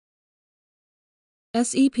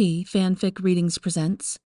SEP Fanfic Readings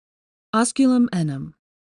presents Osculum Annuum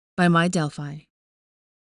by My Delphi.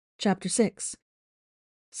 Chapter 6,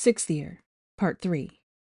 6th Year, Part 3.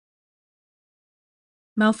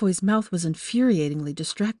 Malfoy's mouth was infuriatingly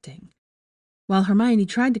distracting. While Hermione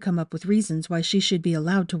tried to come up with reasons why she should be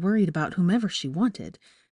allowed to worry about whomever she wanted,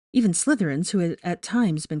 even Slytherins who had at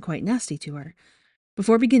times been quite nasty to her,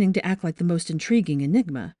 before beginning to act like the most intriguing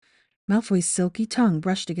enigma, Malfoy's silky tongue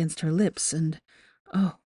brushed against her lips and,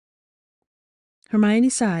 oh. Hermione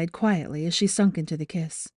sighed quietly as she sunk into the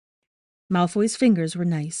kiss. Malfoy's fingers were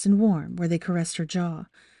nice and warm where they caressed her jaw,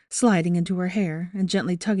 sliding into her hair and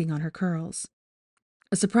gently tugging on her curls.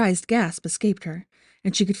 A surprised gasp escaped her,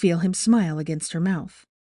 and she could feel him smile against her mouth.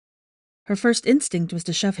 Her first instinct was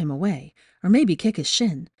to shove him away, or maybe kick his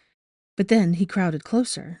shin. But then he crowded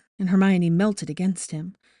closer, and Hermione melted against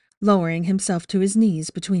him, lowering himself to his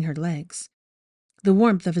knees between her legs. The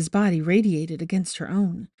warmth of his body radiated against her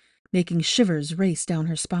own, making shivers race down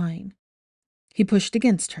her spine. He pushed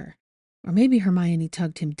against her, or maybe Hermione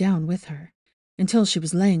tugged him down with her, until she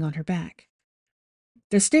was laying on her back.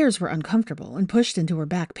 The stairs were uncomfortable and pushed into her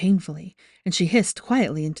back painfully, and she hissed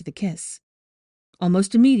quietly into the kiss.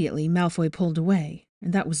 Almost immediately, Malfoy pulled away,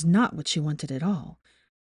 and that was not what she wanted at all.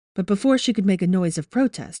 But before she could make a noise of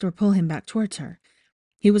protest or pull him back towards her,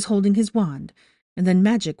 he was holding his wand, and then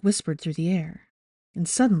magic whispered through the air, and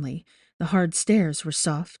suddenly the hard stairs were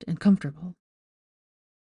soft and comfortable.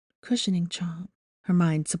 Cushioning charm,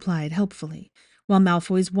 Hermione supplied helpfully, while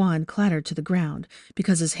Malfoy's wand clattered to the ground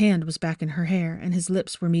because his hand was back in her hair and his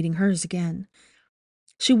lips were meeting hers again.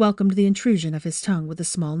 She welcomed the intrusion of his tongue with a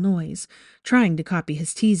small noise, trying to copy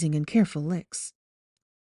his teasing and careful licks.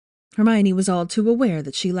 Hermione was all too aware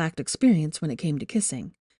that she lacked experience when it came to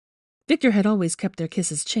kissing. Victor had always kept their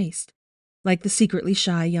kisses chaste, like the secretly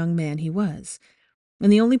shy young man he was,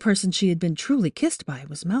 and the only person she had been truly kissed by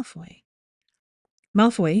was Malfoy.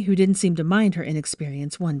 Malfoy, who didn't seem to mind her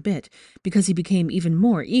inexperience one bit, because he became even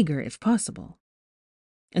more eager if possible.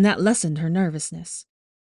 And that lessened her nervousness.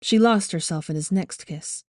 She lost herself in his next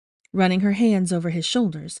kiss, running her hands over his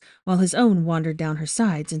shoulders while his own wandered down her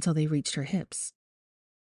sides until they reached her hips.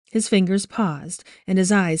 His fingers paused, and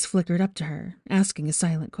his eyes flickered up to her, asking a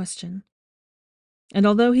silent question. And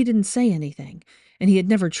although he didn't say anything, and he had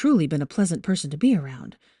never truly been a pleasant person to be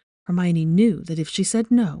around, Hermione knew that if she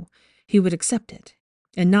said no, he would accept it,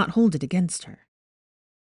 and not hold it against her.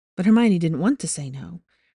 But Hermione didn't want to say no.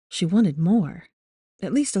 She wanted more,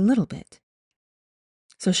 at least a little bit.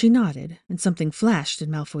 So she nodded, and something flashed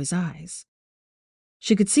in Malfoy's eyes.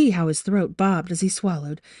 She could see how his throat bobbed as he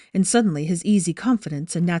swallowed, and suddenly his easy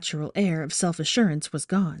confidence and natural air of self-assurance was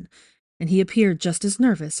gone, and he appeared just as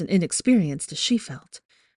nervous and inexperienced as she felt.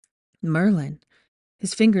 Merlin.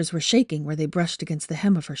 His fingers were shaking where they brushed against the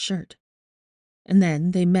hem of her shirt. And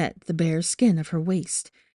then they met the bare skin of her waist,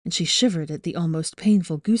 and she shivered at the almost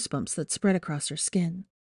painful goosebumps that spread across her skin.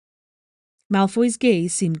 Malfoy's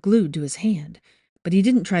gaze seemed glued to his hand, but he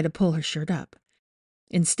didn't try to pull her shirt up.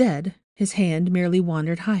 Instead, his hand merely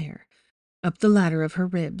wandered higher, up the ladder of her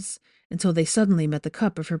ribs, until they suddenly met the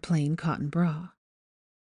cup of her plain cotton bra.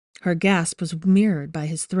 Her gasp was mirrored by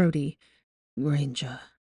his throaty, "Granger."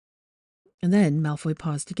 And then Malfoy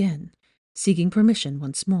paused again, seeking permission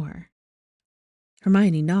once more.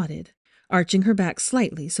 Hermione nodded, arching her back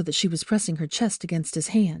slightly so that she was pressing her chest against his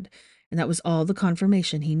hand, and that was all the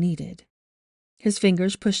confirmation he needed. His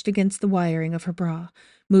fingers pushed against the wiring of her bra,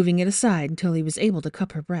 moving it aside until he was able to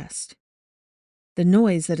cup her breast. The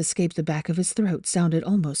noise that escaped the back of his throat sounded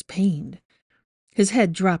almost pained. His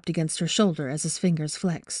head dropped against her shoulder as his fingers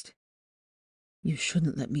flexed. "You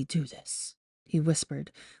shouldn't let me do this," he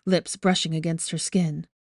whispered, lips brushing against her skin.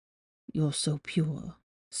 "You're so pure,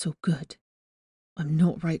 so good. I'm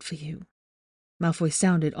not right for you." Malfoy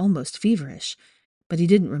sounded almost feverish, but he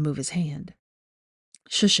didn't remove his hand.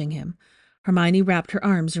 Shushing him, Hermione wrapped her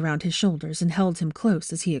arms around his shoulders and held him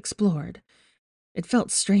close as he explored. It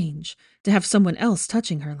felt strange to have someone else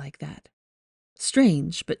touching her like that.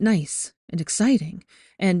 Strange, but nice and exciting,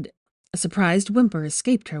 and a surprised whimper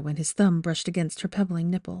escaped her when his thumb brushed against her pebbling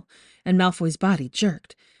nipple, and Malfoy's body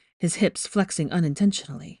jerked, his hips flexing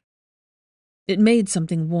unintentionally. It made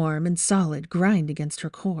something warm and solid grind against her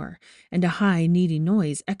core, and a high, needy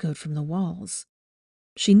noise echoed from the walls.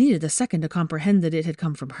 She needed a second to comprehend that it had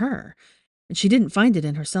come from her, and she didn't find it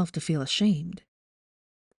in herself to feel ashamed.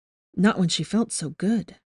 Not when she felt so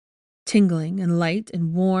good, tingling and light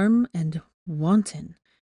and warm and wanton.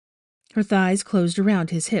 Her thighs closed around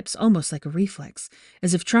his hips almost like a reflex,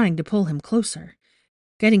 as if trying to pull him closer,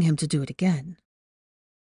 getting him to do it again.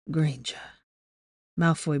 "Granger."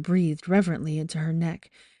 Malfoy breathed reverently into her neck,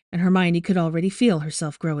 and Hermione could already feel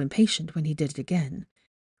herself grow impatient when he did it again.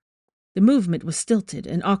 The movement was stilted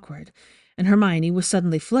and awkward, and Hermione was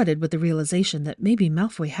suddenly flooded with the realization that maybe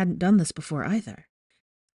Malfoy hadn't done this before either.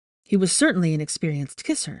 He was certainly an experienced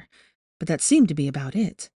kisser, but that seemed to be about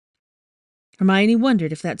it. Hermione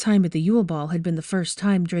wondered if that time at the Yule Ball had been the first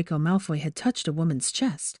time Draco Malfoy had touched a woman's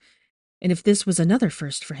chest, and if this was another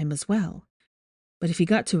first for him as well. But if he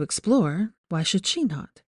got to explore, why should she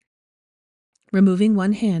not? Removing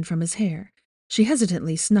one hand from his hair, she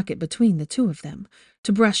hesitantly snuck it between the two of them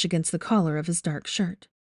to brush against the collar of his dark shirt.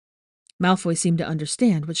 Malfoy seemed to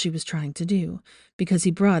understand what she was trying to do, because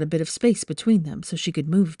he brought a bit of space between them so she could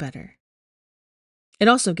move better. It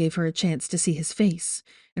also gave her a chance to see his face,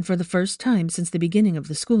 and for the first time since the beginning of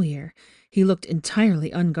the school year, he looked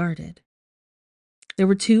entirely unguarded. There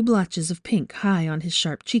were 2 blotches of pink high on his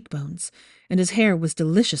sharp cheekbones, and his hair was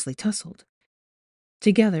deliciously tousled.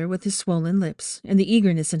 Together with his swollen lips and the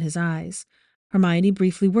eagerness in his eyes, Hermione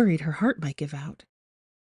briefly worried her heart might give out.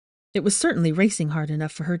 It was certainly racing hard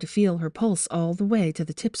enough for her to feel her pulse all the way to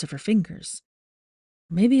the tips of her fingers.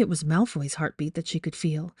 Maybe it was Malfoy's heartbeat that she could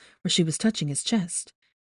feel, where she was touching his chest.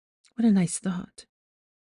 What a nice thought.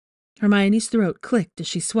 Hermione's throat clicked as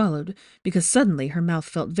she swallowed, because suddenly her mouth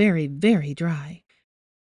felt very, very dry.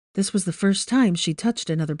 This was the first time she touched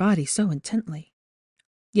another body so intently.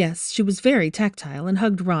 Yes, she was very tactile and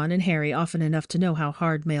hugged Ron and Harry often enough to know how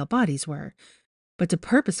hard male bodies were, but to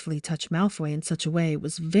purposefully touch Malfoy in such a way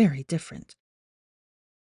was very different.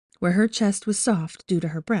 Where her chest was soft due to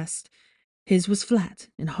her breast, his was flat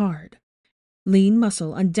and hard. Lean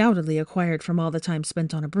muscle undoubtedly acquired from all the time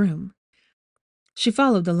spent on a broom. She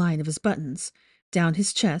followed the line of his buttons, down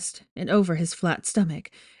his chest and over his flat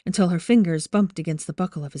stomach, until her fingers bumped against the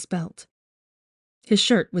buckle of his belt. His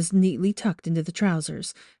shirt was neatly tucked into the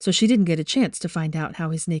trousers, so she didn't get a chance to find out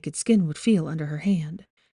how his naked skin would feel under her hand.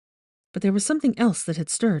 But there was something else that had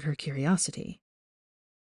stirred her curiosity.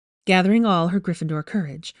 Gathering all her Gryffindor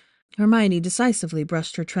courage, Hermione decisively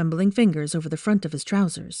brushed her trembling fingers over the front of his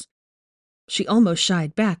trousers. She almost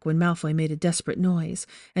shied back when Malfoy made a desperate noise,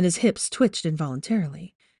 and his hips twitched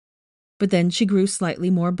involuntarily. But then she grew slightly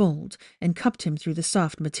more bold and cupped him through the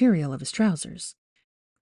soft material of his trousers.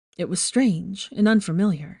 It was strange and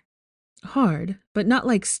unfamiliar. Hard, but not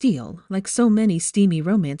like steel, like so many steamy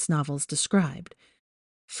romance novels described.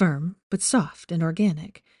 Firm, but soft and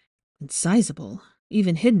organic, and sizable,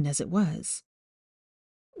 even hidden as it was.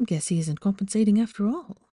 Guess he isn't compensating after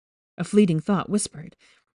all, a fleeting thought whispered.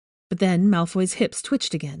 But then Malfoy's hips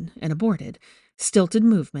twitched again and aborted, stilted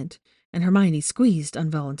movement, and Hermione squeezed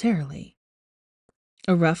involuntarily.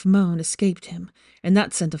 A rough moan escaped him, and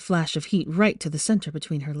that sent a flash of heat right to the center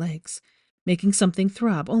between her legs, making something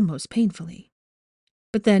throb almost painfully.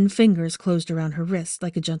 But then fingers closed around her wrist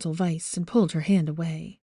like a gentle vice and pulled her hand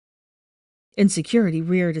away. Insecurity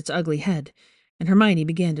reared its ugly head, and Hermione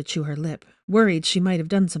began to chew her lip, worried she might have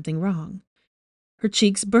done something wrong. Her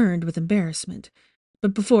cheeks burned with embarrassment,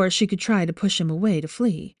 but before she could try to push him away to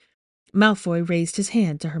flee, Malfoy raised his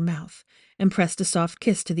hand to her mouth and pressed a soft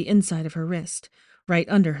kiss to the inside of her wrist, right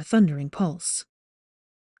under her thundering pulse.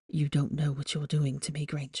 "You don't know what you're doing to me,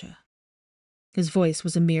 Granger." His voice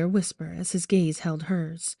was a mere whisper as his gaze held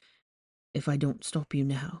hers. "If I don't stop you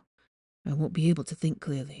now, I won't be able to think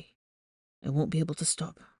clearly. I won't be able to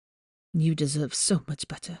stop. You deserve so much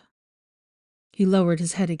better." He lowered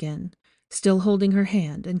his head again, still holding her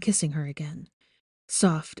hand and kissing her again,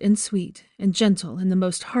 soft and sweet and gentle in the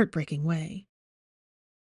most heartbreaking way.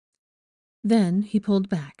 Then he pulled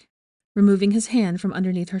back, removing his hand from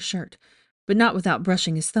underneath her shirt, but not without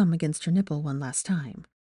brushing his thumb against her nipple one last time.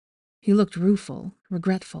 He looked rueful,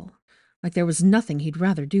 regretful, like there was nothing he'd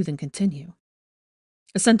rather do than continue.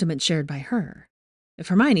 A sentiment shared by her. If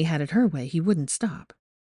Hermione had it her way, he wouldn't stop.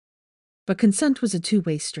 But consent was a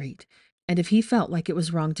two-way street, and if he felt like it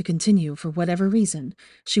was wrong to continue for whatever reason,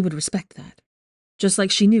 she would respect that, just like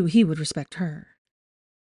she knew he would respect her.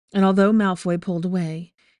 And although Malfoy pulled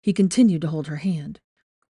away, he continued to hold her hand.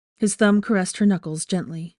 His thumb caressed her knuckles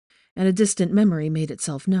gently, and a distant memory made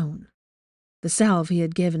itself known. The salve he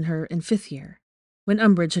had given her in 5th year, when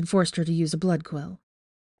Umbridge had forced her to use a blood quill.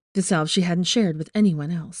 The salve she hadn't shared with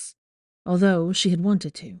anyone else, although she had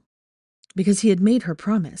wanted to, because he had made her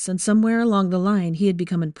promise, and somewhere along the line he had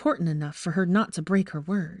become important enough for her not to break her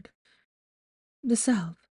word. "The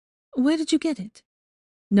salve. Where did you get it?"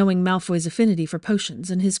 Knowing Malfoy's affinity for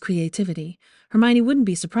potions and his creativity, Hermione wouldn't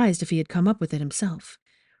be surprised if he had come up with it himself.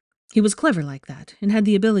 He was clever like that, and had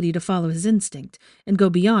the ability to follow his instinct and go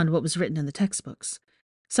beyond what was written in the textbooks,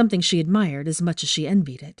 something she admired as much as she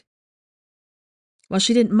envied it. While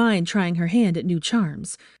she didn't mind trying her hand at new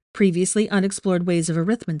charms, Previously unexplored ways of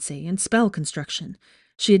arithmancy and spell construction.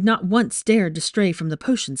 She had not once dared to stray from the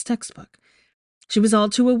potions textbook. She was all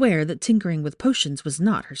too aware that tinkering with potions was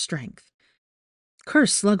not her strength.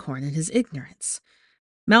 Curse Slughorn and his ignorance.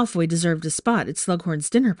 Malfoy deserved a spot at Slughorn's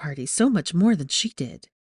dinner party so much more than she did.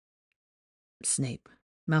 Snape.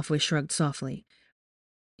 Malfoy shrugged softly.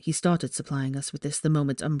 He started supplying us with this the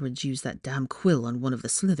moment Umbridge used that damn quill on one of the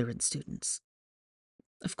Slytherin students.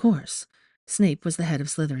 Of course, Snape was the head of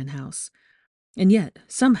Slytherin House. And yet,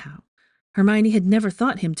 somehow, Hermione had never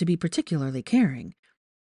thought him to be particularly caring.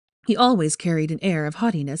 He always carried an air of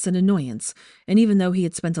haughtiness and annoyance, and even though he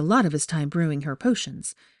had spent a lot of his time brewing her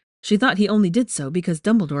potions, she thought he only did so because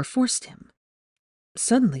Dumbledore forced him.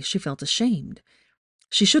 Suddenly she felt ashamed.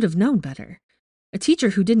 She should have known better. A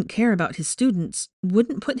teacher who didn't care about his students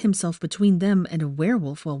wouldn't put himself between them and a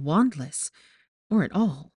werewolf while wandless, or at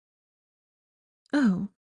all. Oh,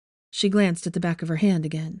 she glanced at the back of her hand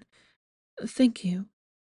again. Thank you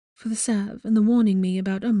for the salve and the warning me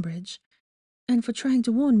about Umbridge, and for trying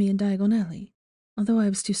to warn me in Diagon Alley, although I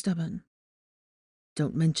was too stubborn.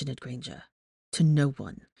 Don't mention it, Granger. To no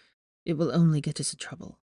one. It will only get us in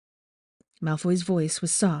trouble. Malfoy's voice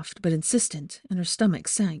was soft but insistent, and her stomach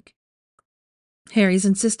sank. Harry's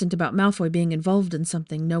insistent about Malfoy being involved in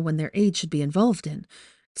something no one their age should be involved in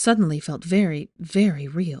suddenly felt very, very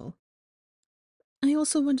real. I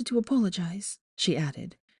also wanted to apologize, she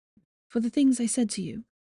added, for the things I said to you.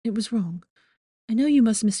 It was wrong. I know you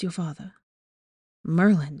must miss your father.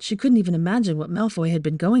 Merlin, she couldn't even imagine what Malfoy had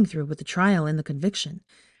been going through with the trial and the conviction.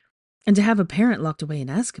 And to have a parent locked away in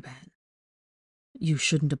Azkaban. You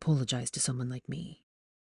shouldn't apologize to someone like me,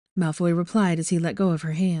 Malfoy replied as he let go of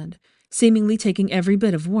her hand, seemingly taking every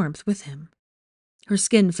bit of warmth with him. Her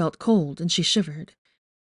skin felt cold and she shivered.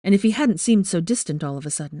 And if he hadn't seemed so distant all of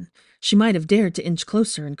a sudden, she might have dared to inch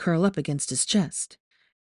closer and curl up against his chest.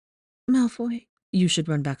 Malfoy, you should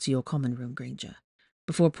run back to your common room, Granger,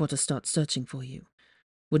 before Potter starts searching for you.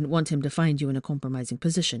 Wouldn't want him to find you in a compromising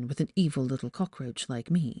position with an evil little cockroach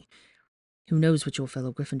like me. Who knows what your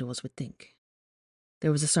fellow Gryffindors would think?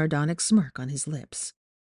 There was a sardonic smirk on his lips.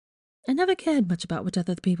 I never cared much about what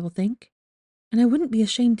other people think, and I wouldn't be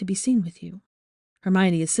ashamed to be seen with you.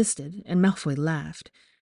 Hermione assisted, and Malfoy laughed.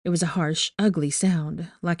 It was a harsh, ugly sound,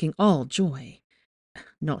 lacking all joy.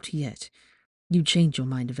 Not yet. You'd change your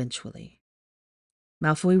mind eventually.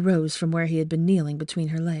 Malfoy rose from where he had been kneeling between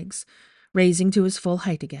her legs, raising to his full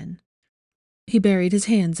height again. He buried his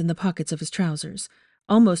hands in the pockets of his trousers,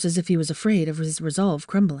 almost as if he was afraid of his resolve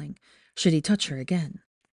crumbling, should he touch her again.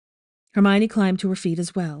 Hermione climbed to her feet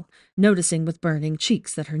as well, noticing with burning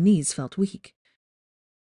cheeks that her knees felt weak.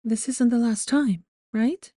 This isn't the last time,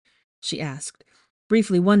 right? She asked,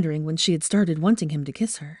 briefly wondering when she had started wanting him to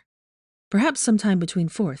kiss her. Perhaps sometime between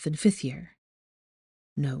 4th and 5th year.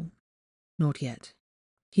 No, not yet,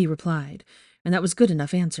 he replied, and that was good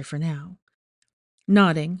enough answer for now.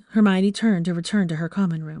 Nodding, Hermione turned to return to her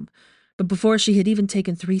common room, but before she had even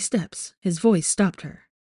taken 3 steps, his voice stopped her.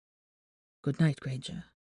 Good night, Granger.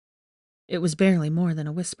 It was barely more than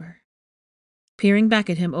a whisper. Peering back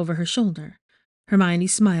at him over her shoulder, Hermione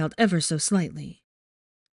smiled ever so slightly.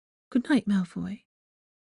 Good night, Malfoy.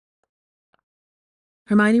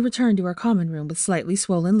 Hermione returned to her common room with slightly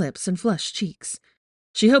swollen lips and flushed cheeks.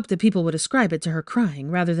 She hoped that people would ascribe it to her crying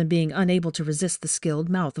rather than being unable to resist the skilled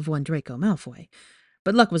mouth of one Draco Malfoy,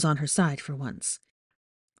 but luck was on her side for once.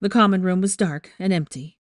 The common room was dark and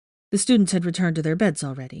empty. The students had returned to their beds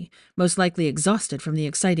already, most likely exhausted from the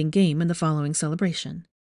exciting game and the following celebration.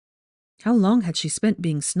 How long had she spent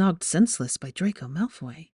being snogged senseless by Draco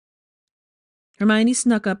Malfoy? Hermione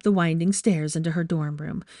snuck up the winding stairs into her dorm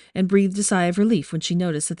room and breathed a sigh of relief when she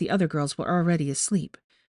noticed that the other girls were already asleep.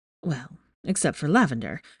 Well, except for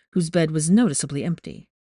Lavender, whose bed was noticeably empty.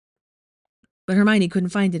 But Hermione couldn't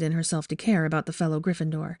find it in herself to care about the fellow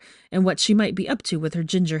Gryffindor and what she might be up to with her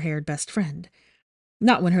ginger-haired best friend.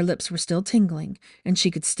 Not when her lips were still tingling, and she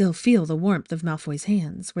could still feel the warmth of Malfoy's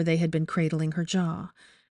hands where they had been cradling her jaw,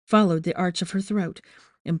 followed the arch of her throat,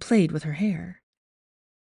 and played with her hair.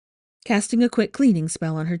 Casting a quick cleaning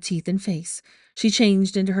spell on her teeth and face, she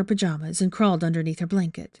changed into her pajamas and crawled underneath her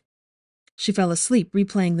blanket. She fell asleep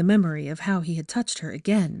replaying the memory of how he had touched her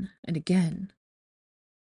again and again.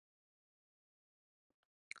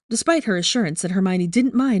 Despite her assurance that Hermione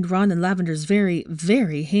didn't mind Ron and Lavender's very,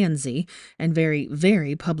 very handsy and very,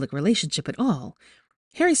 very public relationship at all,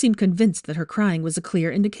 Harry seemed convinced that her crying was a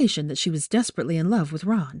clear indication that she was desperately in love with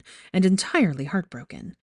Ron and entirely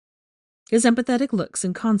heartbroken. His empathetic looks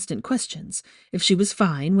and constant questions, if she was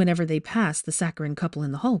fine whenever they passed the saccharine couple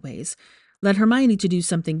in the hallways, led Hermione to do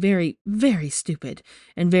something very, very stupid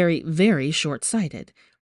and very, very short-sighted.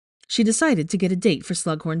 she decided to get a date for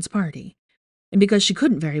Slughorn's party. And because she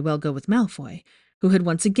couldn't very well go with Malfoy, who had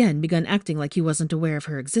once again begun acting like he wasn't aware of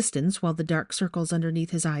her existence while the dark circles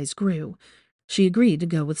underneath his eyes grew, she agreed to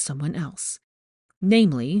go with someone else.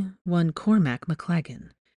 Namely, one Cormac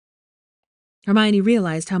McLaggen. Hermione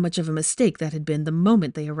realized how much of a mistake that had been the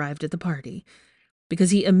moment they arrived at the party,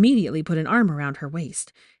 because he immediately put an arm around her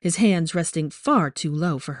waist, his hands resting far too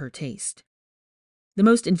low for her taste. The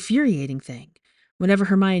most infuriating thing, whenever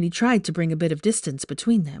Hermione tried to bring a bit of distance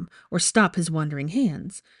between them or stop his wandering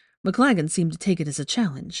hands, McLaggen seemed to take it as a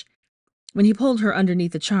challenge. When he pulled her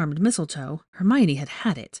underneath the charmed mistletoe, Hermione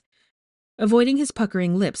had it. Avoiding his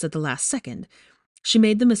puckering lips at the last second, she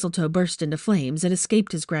made the mistletoe burst into flames and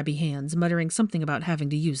escaped his grabby hands, muttering something about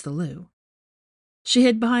having to use the loo. She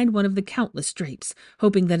hid behind one of the countless drapes,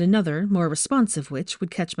 hoping that another, more responsive witch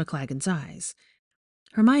would catch McLaggen's eyes.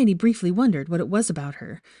 Hermione briefly wondered what it was about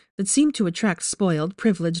her that seemed to attract spoiled,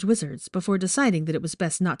 privileged wizards before deciding that it was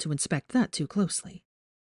best not to inspect that too closely.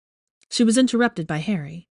 She was interrupted by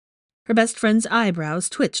Harry. Her best friend's eyebrows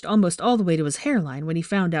twitched almost all the way to his hairline when he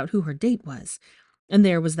found out who her date was, and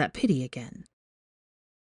there was that pity again.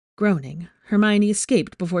 Groaning, Hermione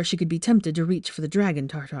escaped before she could be tempted to reach for the dragon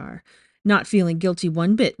tartar, not feeling guilty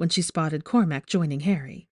one bit when she spotted Cormac joining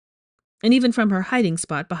Harry. And even from her hiding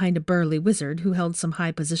spot behind a burly wizard who held some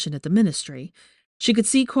high position at the ministry, she could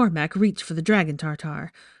see Cormac reach for the dragon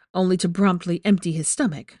tartar, only to promptly empty his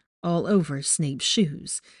stomach, all over Snape's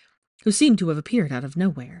shoes, who seemed to have appeared out of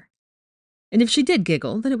nowhere. And if she did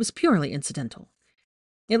giggle, then it was purely incidental.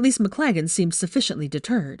 At least McLaggen seemed sufficiently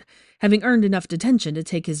deterred, having earned enough detention to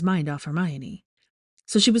take his mind off Hermione.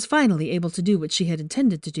 So she was finally able to do what she had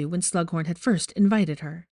intended to do when Slughorn had first invited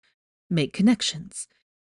her. Make connections.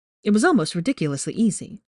 It was almost ridiculously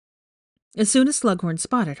easy. As soon as Slughorn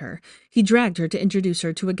spotted her, he dragged her to introduce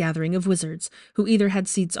her to a gathering of wizards who either had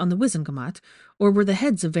seats on the Wizengamot or were the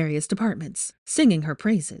heads of various departments, singing her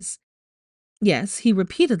praises. Yes, he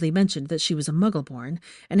repeatedly mentioned that she was a Muggle-born,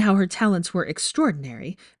 and how her talents were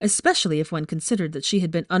extraordinary, especially if one considered that she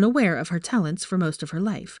had been unaware of her talents for most of her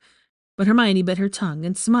life. But Hermione bit her tongue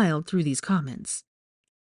and smiled through these comments.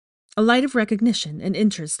 A light of recognition and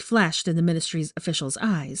interest flashed in the ministry's officials'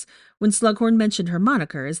 eyes when Slughorn mentioned her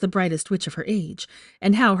moniker as the brightest witch of her age,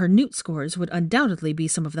 and how her Newt scores would undoubtedly be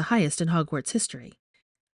some of the highest in Hogwarts history.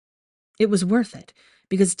 It was worth it,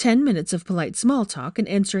 because 10 minutes of polite small talk and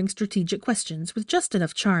answering strategic questions with just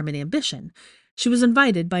enough charm and ambition, she was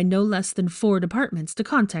invited by no less than 4 departments to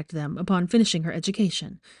contact them upon finishing her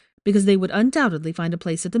education, because they would undoubtedly find a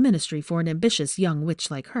place at the ministry for an ambitious young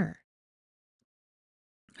witch like her.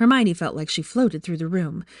 Hermione felt like she floated through the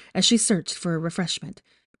room as she searched for a refreshment,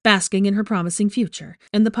 basking in her promising future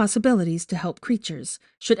and the possibilities to help creatures,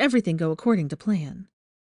 should everything go according to plan.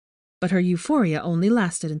 But her euphoria only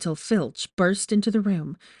lasted until Filch burst into the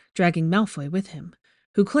room, dragging Malfoy with him,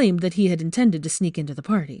 who claimed that he had intended to sneak into the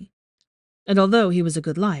party. And although he was a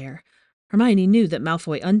good liar, Hermione knew that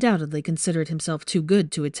Malfoy undoubtedly considered himself too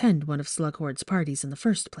good to attend one of Slughorn's parties in the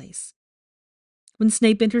first place. When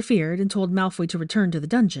Snape interfered and told Malfoy to return to the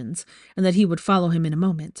dungeons, and that he would follow him in a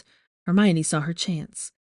moment, Hermione saw her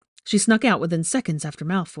chance. She snuck out within seconds after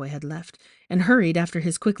Malfoy had left, and hurried after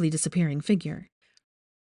his quickly disappearing figure.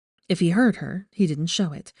 If he heard her, he didn't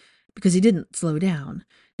show it, because he didn't slow down,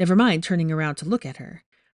 never mind turning around to look at her.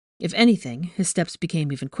 If anything, his steps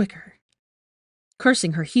became even quicker.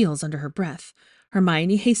 Cursing her heels under her breath,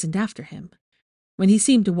 Hermione hastened after him. When he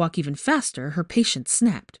seemed to walk even faster, her patience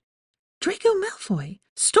snapped. "Draco Malfoy,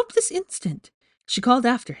 stop this instant!" She called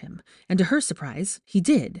after him, and to her surprise, he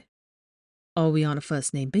did. "Are we on a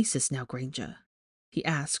first-name basis now, Granger?" he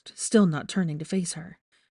asked, still not turning to face her.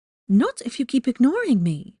 "Not if you keep ignoring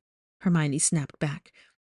me," Hermione snapped back,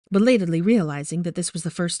 belatedly realizing that this was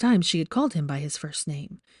the first time she had called him by his first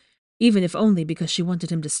name, even if only because she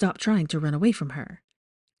wanted him to stop trying to run away from her.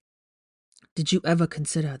 "Did you ever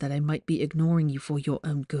consider that I might be ignoring you for your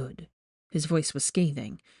own good?" His voice was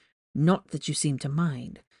scathing. "Not that you seem to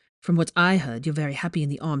mind. From what I heard, you're very happy in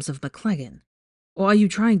the arms of McLaggen. Or are you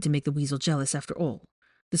trying to make the weasel jealous after all?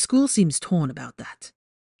 The school seems torn about that."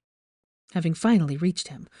 Having finally reached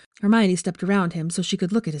him, Hermione stepped around him so she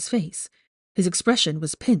could look at his face. His expression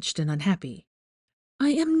was pinched and unhappy.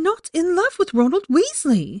 "I am not in love with Ronald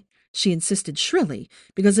Weasley," she insisted shrilly,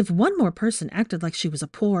 because if one more person acted like she was a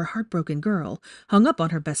poor, heartbroken girl, hung up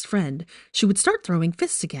on her best friend, she would start throwing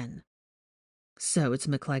fists again. "So it's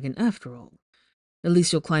McLaggen after all. At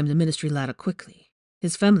least you'll climb the ministry ladder quickly.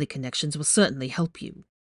 His family connections will certainly help you."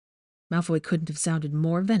 Malfoy couldn't have sounded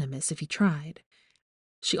more venomous if he tried.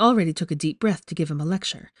 She already took a deep breath to give him a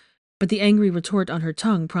lecture, But the angry retort on her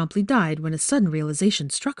tongue promptly died when a sudden realization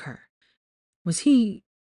struck her. Was he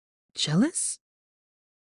jealous?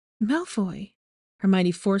 Malfoy.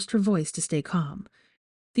 Hermione forced her voice to stay calm.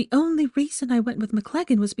 The only reason I went with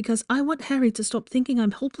McLaggen was because I want Harry to stop thinking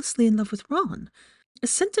I'm hopelessly in love with Ron, a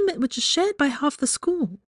sentiment which is shared by half the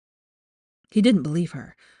school. He didn't believe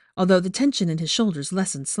her, although the tension in his shoulders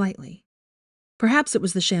lessened slightly. Perhaps it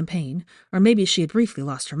was the champagne, or maybe she had briefly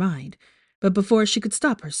lost her mind, but before she could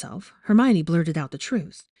stop herself, Hermione blurted out the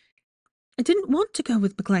truth. I didn't want to go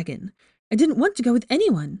with McLaggen. I didn't want to go with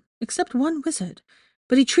anyone, except one wizard.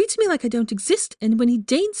 But he treats me like I don't exist, and when he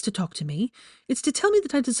deigns to talk to me, it's to tell me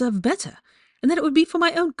that I deserve better, and that it would be for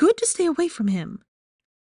my own good to stay away from him.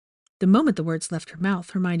 The moment the words left her mouth,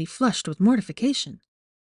 Hermione flushed with mortification.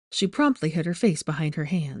 She promptly hid her face behind her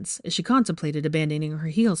hands, as she contemplated abandoning her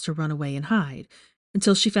heels to run away and hide,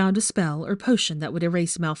 until she found a spell or potion that would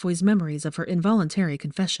erase Malfoy's memories of her involuntary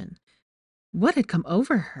confession. What had come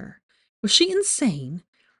over her? Was she insane?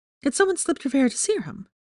 Had someone slipped her Verita serum?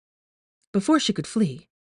 Before she could flee,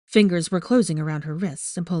 fingers were closing around her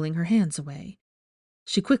wrists and pulling her hands away.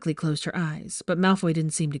 She quickly closed her eyes, but Malfoy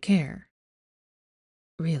didn't seem to care.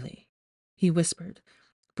 Really, he whispered,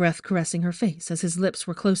 breath caressing her face as his lips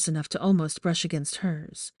were close enough to almost brush against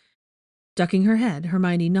hers. Ducking her head,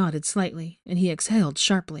 Hermione nodded slightly, and he exhaled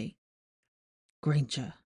sharply.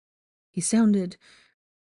 Granger. He sounded,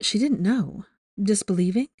 she didn't know,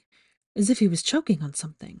 disbelieving, as if he was choking on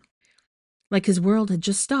something. Like his world had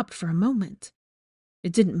just stopped for a moment.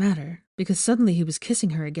 It didn't matter, because suddenly he was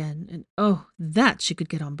kissing her again, and oh, that she could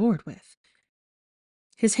get on board with.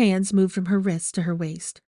 His hands moved from her wrists to her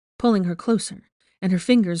waist, pulling her closer, and her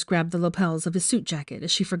fingers grabbed the lapels of his suit jacket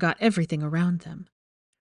as she forgot everything around them.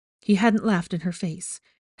 He hadn't laughed in her face,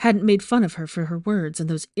 hadn't made fun of her for her words and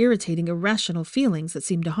those irritating, irrational feelings that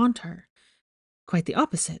seemed to haunt her. Quite the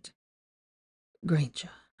opposite. Granger,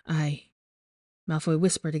 Malfoy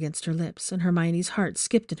whispered against her lips, and Hermione's heart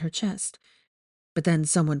skipped in her chest. But then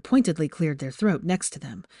someone pointedly cleared their throat next to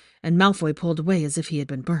them, and Malfoy pulled away as if he had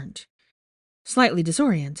been burnt. Slightly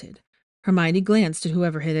disoriented, Hermione glanced at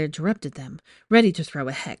whoever had interrupted them, ready to throw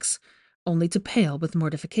a hex, only to pale with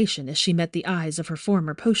mortification as she met the eyes of her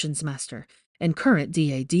former potions master and current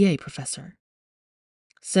DA professor.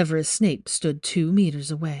 Severus Snape stood 2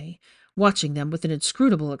 meters away, watching them with an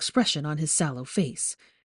inscrutable expression on his sallow face.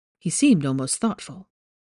 He seemed almost thoughtful.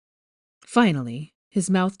 Finally,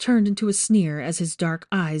 his mouth turned into a sneer as his dark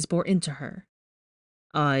eyes bore into her.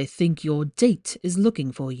 I think your date is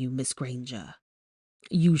looking for you, Miss Granger.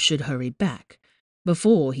 You should hurry back,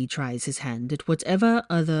 before he tries his hand at whatever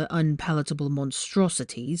other unpalatable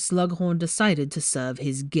monstrosity Slughorn decided to serve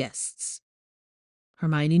his guests.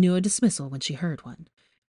 Hermione knew a dismissal when she heard one.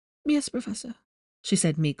 Yes, Professor, she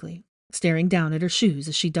said meekly, staring down at her shoes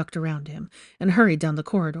as she ducked around him and hurried down the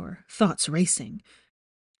corridor, thoughts racing.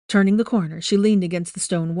 Turning the corner, she leaned against the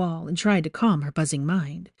stone wall and tried to calm her buzzing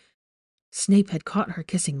mind. Snape had caught her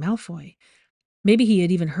kissing Malfoy. Maybe he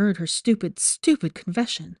had even heard her stupid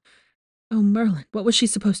confession. Oh, Merlin, what was she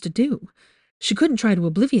supposed to do? She couldn't try to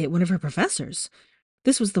obliviate one of her professors.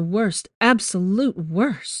 This was the worst, absolute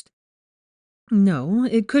worst. No,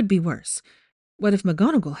 it could be worse. What if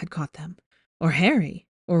McGonagall had caught them? Or Harry?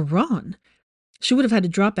 Or Ron? She would have had to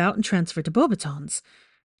drop out and transfer to Beauxbatons.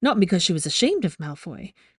 Not because she was ashamed of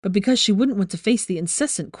Malfoy, but because she wouldn't want to face the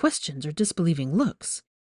incessant questions or disbelieving looks.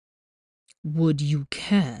 Would you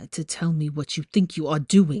care to tell me what you think you are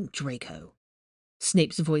doing, Draco?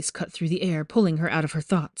 Snape's voice cut through the air, pulling her out of her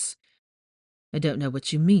thoughts. I don't know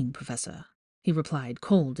what you mean, Professor, he replied,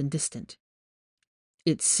 cold and distant.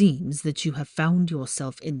 It seems that you have found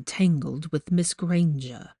yourself entangled with Miss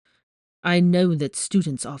Granger. I know that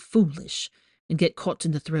students are foolish and get caught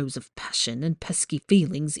in the throes of passion and pesky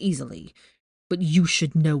feelings easily, but you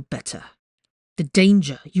should know better. The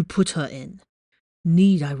danger you put her in.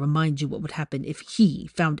 Need I remind you what would happen if he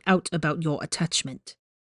found out about your attachment?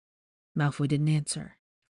 Malfoy didn't answer.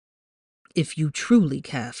 If you truly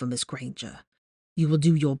care for Miss Granger, you will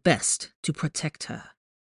do your best to protect her.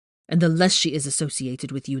 And the less she is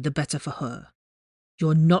associated with you, the better for her.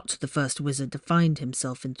 You're not the first wizard to find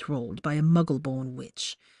himself enthralled by a muggle-born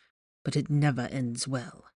witch, but it never ends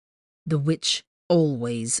well. The witch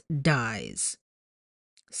always dies.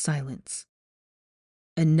 Silence.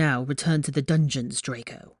 And now return to the dungeons,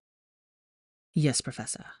 Draco. Yes,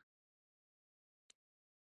 Professor.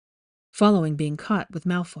 Following being caught with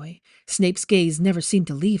Malfoy, Snape's gaze never seemed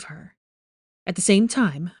to leave her. At the same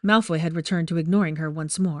time, Malfoy had returned to ignoring her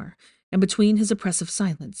once more, and between his oppressive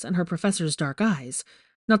silence and her professor's dark eyes,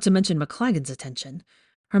 not to mention McLaggen's attention,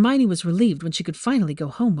 Hermione was relieved when she could finally go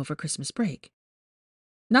home over Christmas break.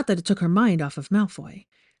 Not that it took her mind off of Malfoy,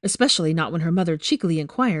 especially not when her mother cheekily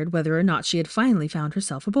inquired whether or not she had finally found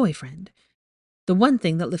herself a boyfriend. The one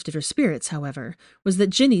thing that lifted her spirits, however, was that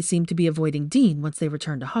Ginny seemed to be avoiding Dean once they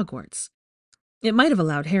returned to Hogwarts. It might have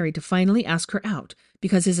allowed Harry to finally ask her out,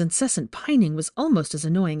 because his incessant pining was almost as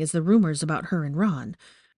annoying as the rumors about her and Ron,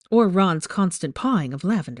 or Ron's constant pawing of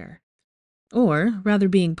Lavender. Or, rather,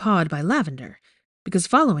 being pawed by Lavender, because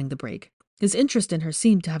following the break, his interest in her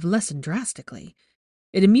seemed to have lessened drastically.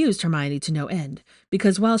 It amused Hermione to no end,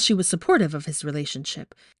 because while she was supportive of his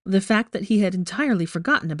relationship, the fact that he had entirely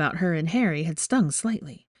forgotten about her and Harry had stung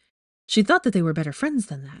slightly. She thought that they were better friends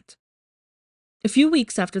than that. A few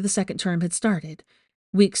weeks after the second term had started,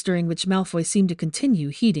 weeks during which Malfoy seemed to continue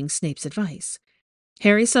heeding Snape's advice,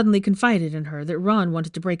 Harry suddenly confided in her that Ron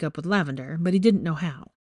wanted to break up with Lavender, but he didn't know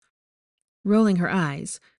how. Rolling her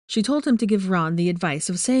eyes, she told him to give Ron the advice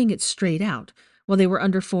of saying it straight out while they were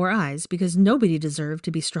under 4 eyes, because nobody deserved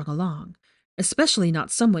to be strung along, especially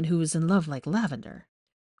not someone who was in love like Lavender.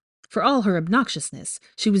 For all her obnoxiousness,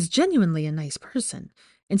 she was genuinely a nice person,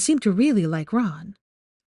 and seemed to really like Ron.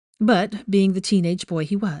 But, being the teenage boy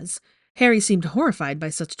he was, Harry seemed horrified by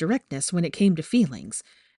such directness when it came to feelings,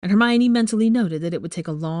 and Hermione mentally noted that it would take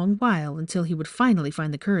a long while until he would finally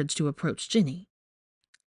find the courage to approach Ginny.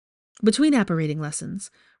 Between apparating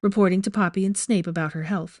lessons, reporting to Poppy and Snape about her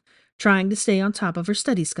health, trying to stay on top of her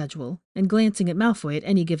study schedule, and glancing at Malfoy at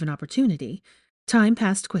any given opportunity, time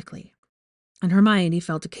passed quickly, and Hermione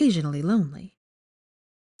felt occasionally lonely.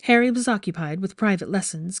 Harry was occupied with private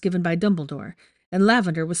lessons given by Dumbledore, and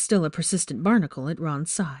Lavender was still a persistent barnacle at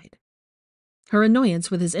Ron's side. Her annoyance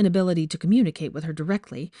with his inability to communicate with her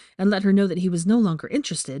directly and let her know that he was no longer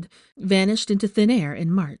interested vanished into thin air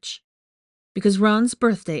in March, because Ron's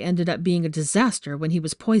birthday ended up being a disaster when he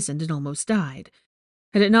was poisoned and almost died,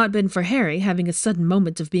 had it not been for Harry having a sudden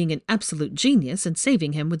moment of being an absolute genius and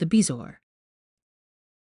saving him with the Bezoar.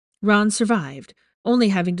 Ron survived, only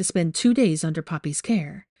having to spend 2 days under Poppy's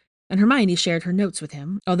care, and Hermione shared her notes with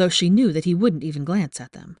him, although she knew that he wouldn't even glance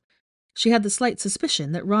at them. She had the slight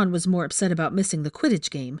suspicion that Ron was more upset about missing the Quidditch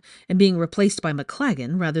game and being replaced by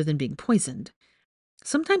McLaggen rather than being poisoned.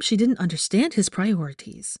 Sometimes she didn't understand his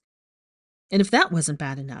priorities. And if that wasn't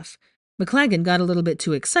bad enough, McLaggen got a little bit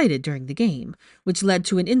too excited during the game, which led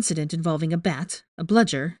to an incident involving a bat, a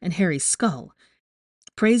bludger, and Harry's skull.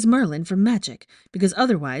 Praise Merlin for magic, because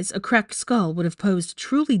otherwise a cracked skull would have posed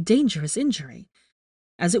truly dangerous injury.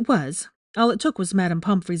 As it was, all it took was Madame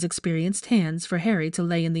Pomfrey's experienced hands for Harry to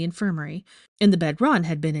lay in the infirmary, in the bed Ron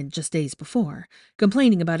had been in just days before,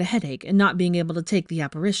 complaining about a headache and not being able to take the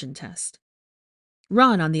apparition test.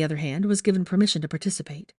 Ron, on the other hand, was given permission to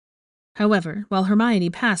participate. However, while Hermione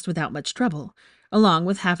passed without much trouble, along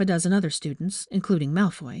with 6 other students, including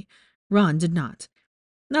Malfoy, Ron did not.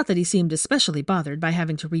 Not that he seemed especially bothered by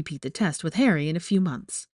having to repeat the test with Harry in a few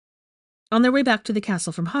months. On their way back to the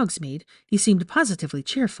castle from Hogsmeade, he seemed positively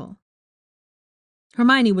cheerful.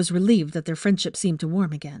 Hermione was relieved that their friendship seemed to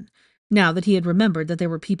warm again, now that he had remembered that there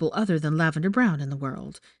were people other than Lavender Brown in the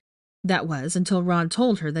world. That was until Ron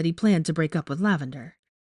told her that he planned to break up with Lavender.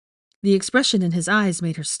 The expression in his eyes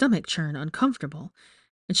made her stomach churn uncomfortable,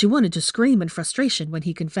 and she wanted to scream in frustration when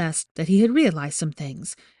he confessed that he had realized some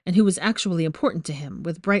things and who was actually important to him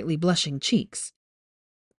with brightly blushing cheeks.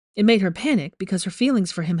 It made her panic because her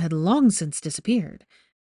feelings for him had long since disappeared.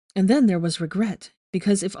 And then there was regret,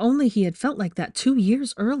 because if only he had felt like that 2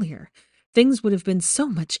 years earlier, things would have been so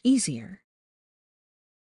much easier.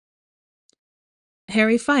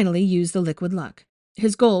 Harry finally used the liquid luck.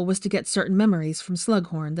 His goal was to get certain memories from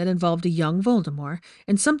Slughorn that involved a young Voldemort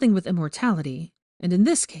and something with immortality, and in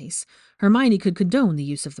this case, Hermione could condone the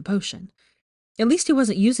use of the potion. At least he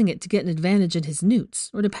wasn't using it to get an advantage in his newts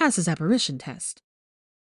or to pass his apparition test.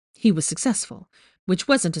 He was successful, which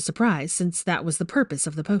wasn't a surprise since that was the purpose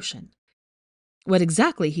of the potion. What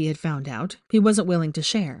exactly he had found out, he wasn't willing to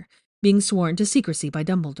share, being sworn to secrecy by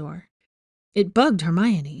Dumbledore. It bugged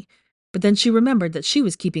Hermione, but then she remembered that she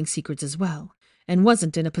was keeping secrets as well, and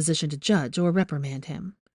wasn't in a position to judge or reprimand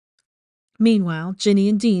him. Meanwhile, Ginny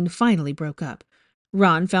and Dean finally broke up.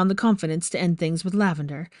 Ron found the confidence to end things with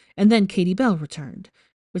Lavender, and then Katie Bell returned,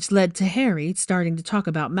 which led to Harry starting to talk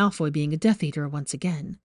about Malfoy being a Death Eater once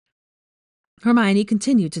again. Hermione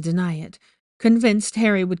continued to deny it, convinced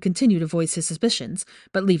Harry would continue to voice his suspicions,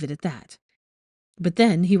 but leave it at that. But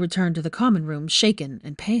then he returned to the common room shaken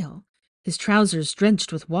and pale, his trousers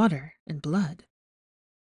drenched with water and blood.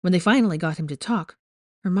 When they finally got him to talk,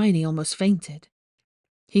 Hermione almost fainted.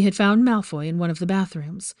 He had found Malfoy in one of the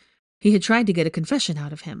bathrooms. He had tried to get a confession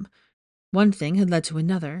out of him. One thing had led to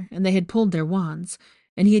another, and they had pulled their wands,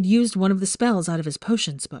 and he had used one of the spells out of his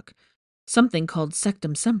potions book, something called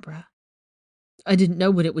Sectum Sempra. I didn't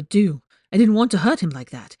know what it would do. I didn't want to hurt him like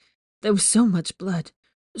that. There was so much blood,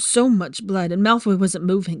 and Malfoy wasn't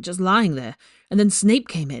moving, just lying there, and then Snape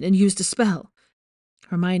came in and used a spell.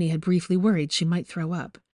 Hermione had briefly worried she might throw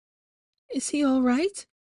up. Is he all right?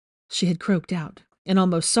 She had croaked out, and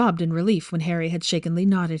almost sobbed in relief when Harry had shakenly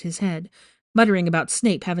nodded his head, muttering about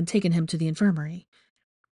Snape having taken him to the infirmary.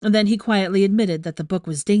 And then he quietly admitted that the book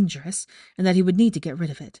was dangerous and that he would need to get rid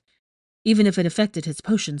of it, even if it affected his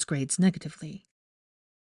potions grades negatively.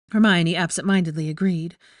 Hermione absent-mindedly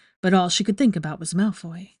agreed, but all she could think about was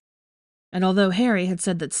Malfoy. And although Harry had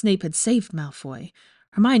said that Snape had saved Malfoy,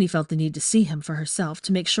 Hermione felt the need to see him for herself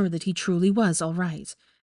to make sure that he truly was all right,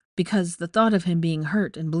 because the thought of him being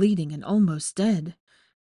hurt and bleeding and almost dead—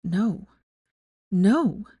 No.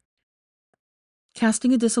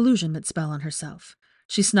 Casting a disillusionment spell on herself,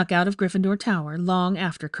 she snuck out of Gryffindor Tower long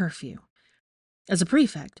after curfew. As a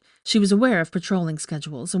prefect, she was aware of patrolling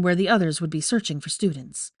schedules and where the others would be searching for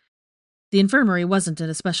students. The infirmary wasn't an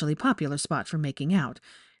especially popular spot for making out,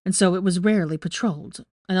 and so it was rarely patrolled,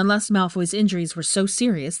 and unless Malfoy's injuries were so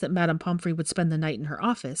serious that Madame Pomfrey would spend the night in her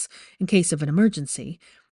office in case of an emergency,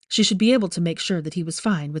 she should be able to make sure that he was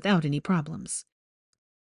fine without any problems.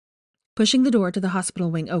 Pushing the door to the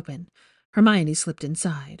hospital wing open, Hermione slipped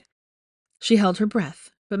inside. She held her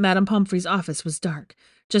breath, but Madame Pomfrey's office was dark,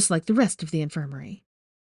 just like the rest of the infirmary,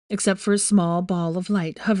 except for a small ball of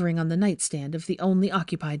light hovering on the nightstand of the only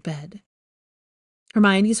occupied bed.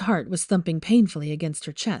 Hermione's heart was thumping painfully against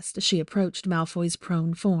her chest as she approached Malfoy's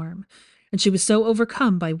prone form, and she was so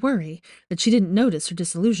overcome by worry that she didn't notice her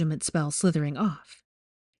disillusionment spell slithering off.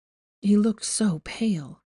 He looked so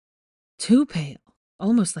pale. Too pale,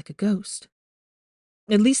 almost like a ghost.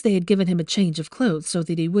 At least they had given him a change of clothes so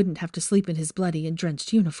that he wouldn't have to sleep in his bloody and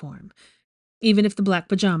drenched uniform, even if the black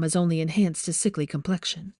pajamas only enhanced his sickly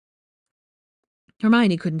complexion.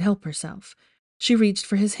 Hermione couldn't help herself. She reached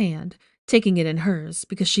for his hand, taking it in hers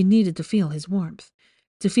because she needed to feel his warmth,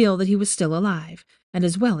 to feel that he was still alive, and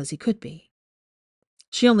as well as he could be.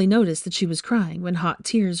 She only noticed that she was crying when hot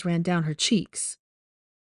tears ran down her cheeks.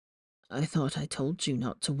 I thought I told you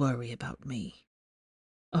not to worry about me.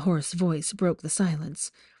 A hoarse voice broke the silence,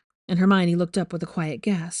 and Hermione looked up with a quiet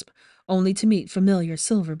gasp, only to meet familiar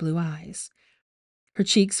silver-blue eyes. Her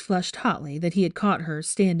cheeks flushed hotly that he had caught her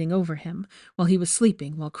standing over him while he was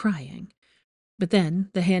sleeping while crying. But then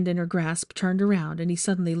the hand in her grasp turned around and he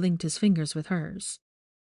suddenly linked his fingers with hers.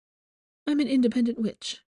 I'm an independent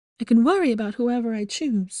witch. I can worry about whoever I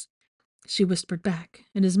choose, she whispered back,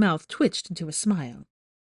 and his mouth twitched into a smile.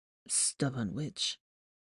 Stubborn witch.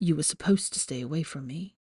 You were supposed to stay away from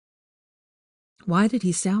me. Why did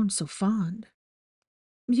he sound so fond?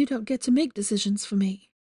 You don't get to make decisions for me,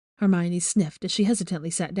 Hermione sniffed as she hesitantly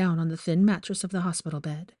sat down on the thin mattress of the hospital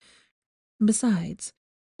bed. Besides,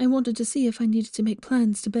 I wanted to see if I needed to make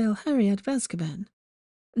plans to bail Harry out of Azkaban,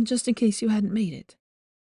 just in case you hadn't made it.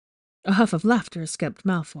 A huff of laughter escaped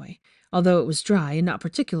Malfoy. Although it was dry and not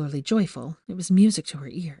particularly joyful, it was music to her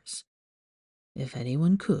ears. If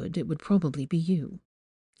anyone could, it would probably be you,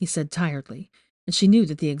 he said tiredly, and she knew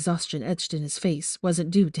that the exhaustion etched in his face wasn't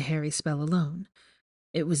due to Harry's spell alone.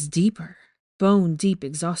 It was deeper, bone-deep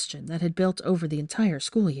exhaustion that had built over the entire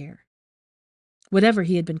school year. Whatever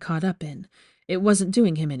he had been caught up in, it wasn't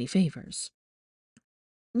doing him any favors.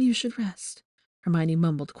 You should rest, Hermione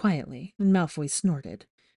mumbled quietly, and Malfoy snorted.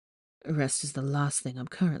 Rest is the last thing I'm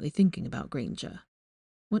currently thinking about, Granger.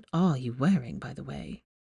 What are you wearing, by the way?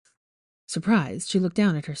 Surprised, she looked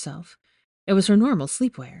down at herself. It was her normal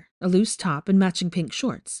sleepwear, a loose top and matching pink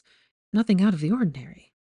shorts. Nothing out of the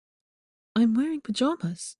ordinary. I'm wearing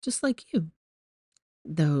pajamas, just like you.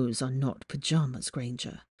 Those are not pajamas,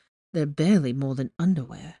 Granger. They're barely more than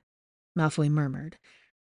underwear, Malfoy murmured.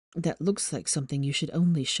 That looks like something you should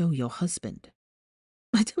only show your husband.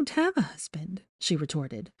 I don't have a husband, she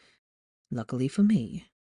retorted. Luckily for me.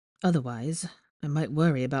 Otherwise, I might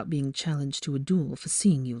worry about being challenged to a duel for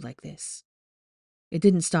seeing you like this. It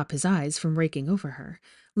didn't stop his eyes from raking over her,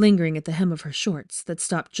 lingering at the hem of her shorts that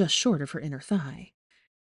stopped just short of her inner thigh.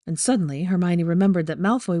 And suddenly Hermione remembered that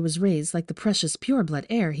Malfoy was raised like the precious pureblood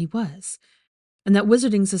heir he was, and that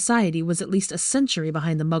wizarding society was at least a century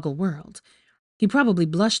behind the Muggle world. He probably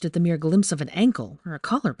blushed at the mere glimpse of an ankle or a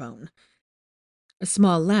collarbone. A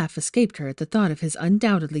small laugh escaped her at the thought of his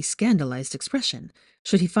undoubtedly scandalized expression,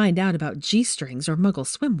 should he find out about G-strings or Muggle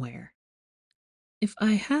swimwear. If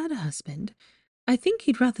I had a husband, I think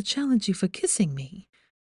he'd rather challenge you for kissing me,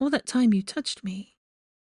 all that time you touched me.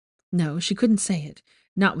 No, she couldn't say it,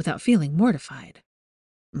 not without feeling mortified.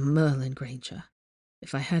 Merlin Granger,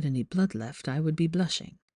 if I had any blood left, I would be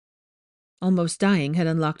blushing. Almost dying had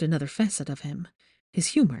unlocked another facet of him, his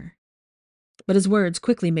humor. But his words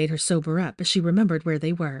quickly made her sober up as she remembered where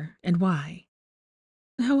they were and why.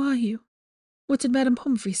 "How are you? What did Madame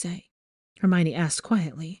Pomfrey say?" Hermione asked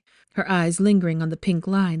quietly, her eyes lingering on the pink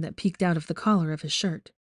line that peeked out of the collar of his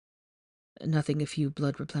shirt. "Nothing a few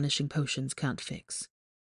blood-replenishing potions can't fix.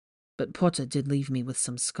 But Potter did leave me with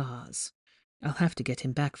some scars. I'll have to get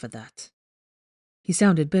him back for that." He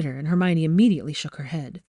sounded bitter, and Hermione immediately shook her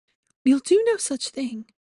head. "You'll do no such thing.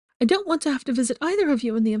 I don't want to have to visit either of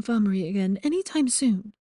you in the infirmary again any time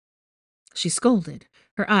soon." She scolded,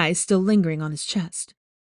 her eyes still lingering on his chest.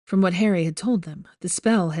 From what Harry had told them, the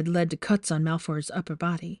spell had led to cuts on Malfoy's upper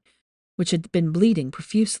body, which had been bleeding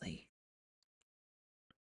profusely.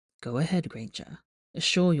 "Go ahead, Granger.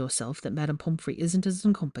 Assure yourself that Madame Pomfrey isn't as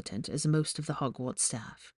incompetent as most of the Hogwarts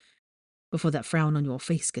staff, before that frown on your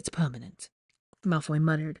face gets permanent," Malfoy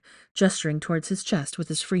muttered, gesturing towards his chest with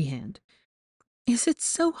his free hand. "Is it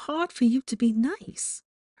so hard for you to be nice?"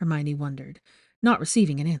 Hermione wondered, not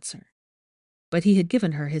receiving an answer. But he had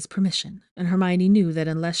given her his permission, and Hermione knew that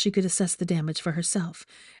unless she could assess the damage for herself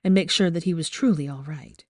and make sure that he was truly all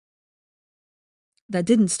right. That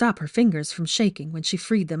didn't stop her fingers from shaking when she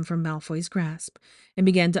freed them from Malfoy's grasp and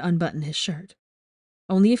began to unbutton his shirt.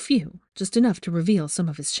 Only a few, just enough to reveal some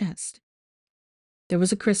of his chest. There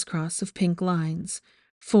was a crisscross of pink lines.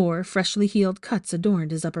 4 freshly healed cuts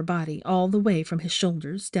adorned his upper body, all the way from his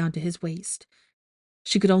shoulders down to his waist.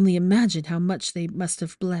 She could only imagine how much they must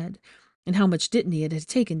have bled, and how much Dittany it had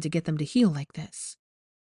taken to get them to heal like this.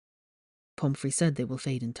 "Pomfrey said they will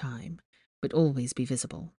fade in time, but always be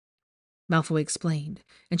visible," Malfoy explained,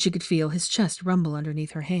 and she could feel his chest rumble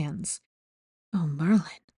underneath her hands. Oh,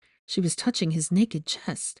 Merlin! She was touching his naked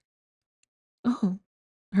chest. "Oh!"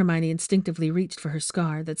 Hermione instinctively reached for her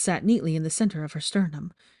scar that sat neatly in the center of her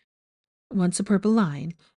sternum. Once a purple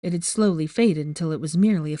line, it had slowly faded until it was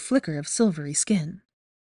merely a flicker of silvery skin.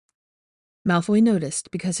 Malfoy noticed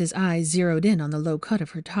because his eyes zeroed in on the low cut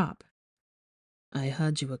of her top. "I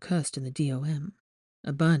heard you were cursed in the DOM.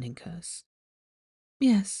 A burning curse."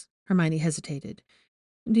 "Yes," Hermione hesitated.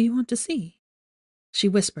 "Do you want to see?" She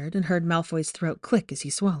whispered and heard Malfoy's throat click as he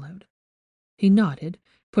swallowed. He nodded,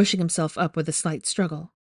 pushing himself up with a slight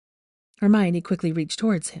struggle. Hermione quickly reached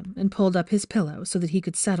towards him and pulled up his pillow so that he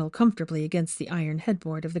could settle comfortably against the iron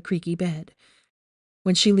headboard of the creaky bed.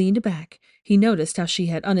 When she leaned back, he noticed how she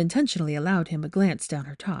had unintentionally allowed him a glance down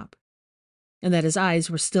her top, and that his eyes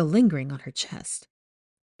were still lingering on her chest.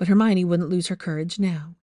 But Hermione wouldn't lose her courage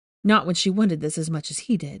now, not when she wanted this as much as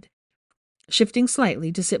he did. Shifting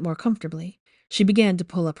slightly to sit more comfortably, she began to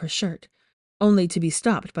pull up her shirt, only to be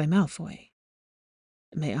stopped by Malfoy.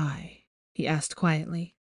 "May I?" he asked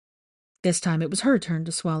quietly. This time it was her turn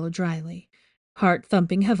to swallow dryly. Heart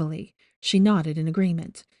thumping heavily, she nodded in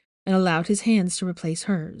agreement, and allowed his hands to replace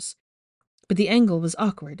hers. But the angle was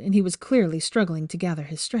awkward, and he was clearly struggling to gather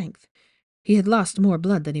his strength. He had lost more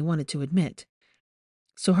blood than he wanted to admit.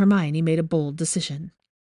 So Hermione made a bold decision.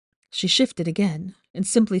 She shifted again, and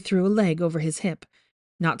simply threw a leg over his hip,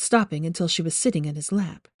 not stopping until she was sitting in his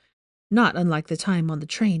lap, not unlike the time on the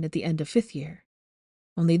train at the end of 5th year.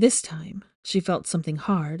 Only this time, she felt something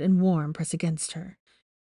hard and warm press against her,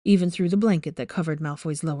 even through the blanket that covered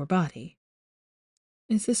Malfoy's lower body.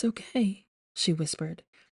 "Is this okay?" she whispered,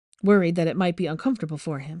 worried that it might be uncomfortable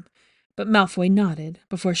for him, but Malfoy nodded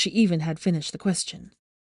before she even had finished the question.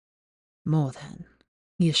 "More than,"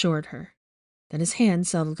 he assured her. Then his hand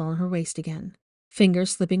settled on her waist again,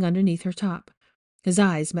 fingers slipping underneath her top. His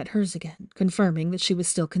eyes met hers again, confirming that she was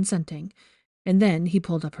still consenting, and then he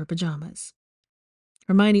pulled up her pajamas.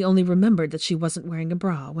 Hermione only remembered that she wasn't wearing a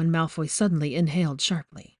bra when Malfoy suddenly inhaled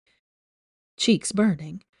sharply. Cheeks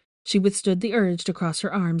burning, she withstood the urge to cross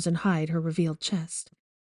her arms and hide her revealed chest,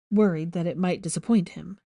 worried that it might disappoint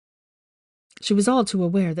him. She was all too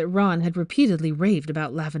aware that Ron had repeatedly raved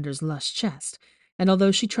about Lavender's lush chest, and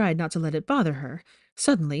although she tried not to let it bother her,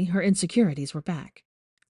 suddenly her insecurities were back.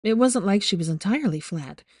 It wasn't like she was entirely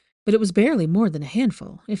flat, but it was barely more than a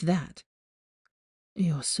handful, if that.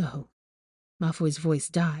 "You're so—" Malfoy's voice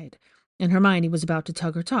died, and Hermione was about to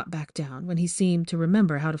tug her top back down when he seemed to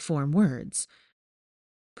remember how to form words.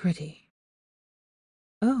 "Pretty."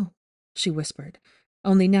 "Oh," she whispered,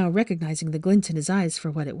 only now recognizing the glint in his eyes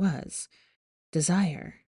for what it was.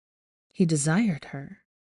 Desire. He desired her.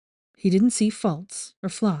 He didn't see faults or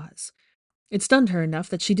flaws. It stunned her enough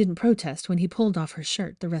that she didn't protest when he pulled off her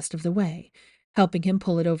shirt the rest of the way, helping him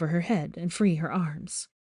pull it over her head and free her arms.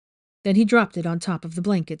 Then he dropped it on top of the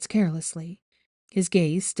blankets carelessly, his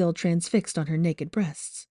gaze still transfixed on her naked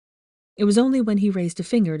breasts. It was only when he raised a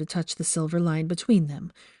finger to touch the silver line between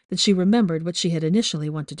them that she remembered what she had initially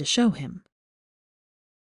wanted to show him.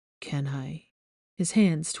 Can I? His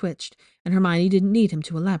hands twitched, and Hermione didn't need him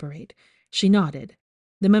to elaborate. She nodded,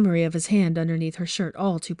 the memory of his hand underneath her shirt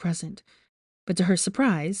all too present. But to her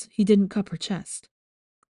surprise, he didn't cup her chest.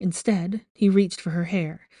 Instead, he reached for her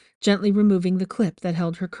hair, gently removing the clip that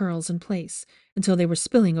held her curls in place until they were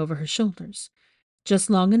spilling over her shoulders, just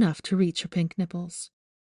long enough to reach her pink nipples.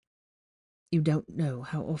 You don't know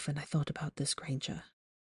how often I thought about this, Granger.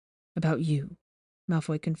 About you,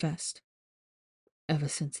 Malfoy confessed. Ever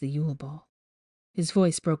since the Yule Ball. His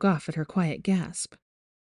voice broke off at her quiet gasp.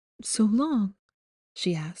 So long?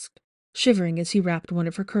 She asked, shivering as he wrapped one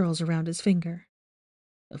of her curls around his finger.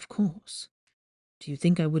 Of course. Do you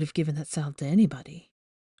think I would have given that salve to anybody?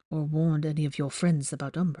 Or warned any of your friends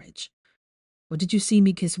about Umbridge? Or did you see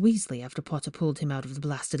me kiss Weasley after Potter pulled him out of the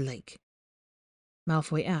blasted lake?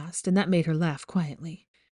 Malfoy asked, and that made her laugh quietly.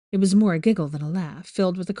 It was more a giggle than a laugh,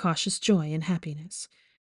 filled with a cautious joy and happiness.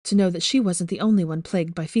 To know that she wasn't the only one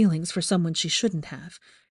plagued by feelings for someone she shouldn't have.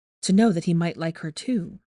 To know that he might like her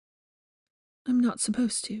too. I'm not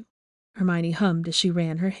supposed to, Hermione hummed as she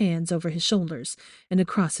ran her hands over his shoulders and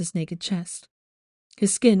across his naked chest.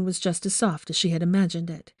 His skin was just as soft as she had imagined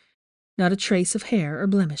it. Not a trace of hair or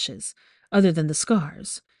blemishes, other than the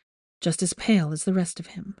scars. Just as pale as the rest of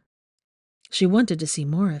him. She wanted to see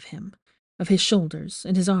more of him, of his shoulders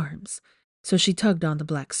and his arms, so she tugged on the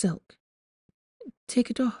black silk. Take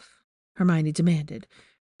it off, Hermione demanded,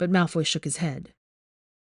 but Malfoy shook his head.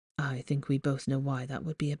 I think we both know why that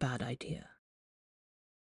would be a bad idea.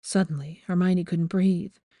 Suddenly, Hermione couldn't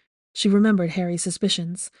breathe. She remembered Harry's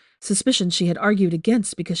suspicions she had argued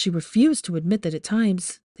against because she refused to admit that at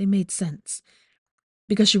times they made sense,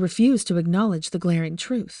 because she refused to acknowledge the glaring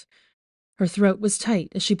truth. Her throat was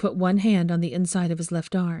tight as she put one hand on the inside of his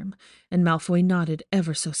left arm, and Malfoy nodded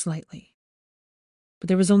ever so slightly. But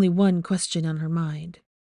there was only one question on her mind.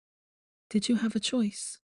 Did you have a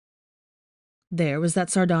choice? There was that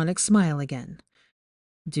sardonic smile again.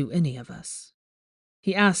 Do any of us?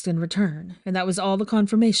 He asked in return, and that was all the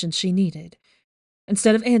confirmation she needed.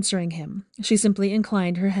 Instead of answering him, she simply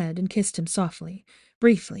inclined her head and kissed him softly,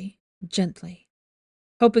 briefly, gently,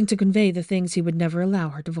 hoping to convey the things he would never allow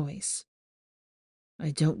her to voice. I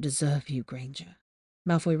don't deserve you, Granger,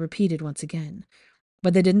 Malfoy repeated once again,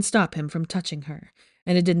 but that didn't stop him from touching her,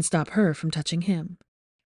 and it didn't stop her from touching him.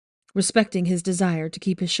 Respecting his desire to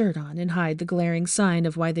keep his shirt on and hide the glaring sign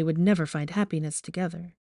of why they would never find happiness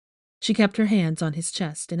together, she kept her hands on his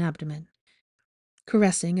chest and abdomen,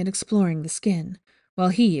 caressing and exploring the skin, while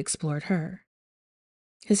he explored her.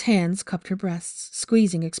 His hands cupped her breasts,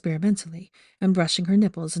 squeezing experimentally, and brushing her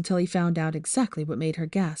nipples until he found out exactly what made her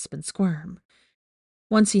gasp and squirm.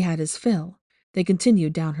 Once he had his fill, they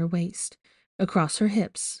continued down her waist, across her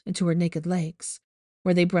hips, and to her naked legs,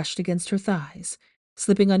 where they brushed against her thighs,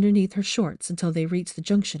 slipping underneath her shorts until they reached the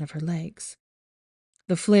junction of her legs.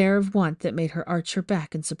 The flare of want that made her arch her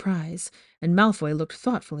back in surprise, and Malfoy looked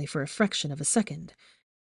thoughtfully for a fraction of a second.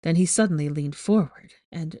 Then he suddenly leaned forward,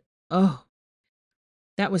 and, oh!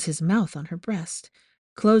 That was his mouth on her breast,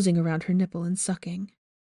 closing around her nipple and sucking.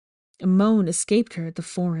 A moan escaped her at the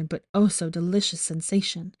foreign but oh so delicious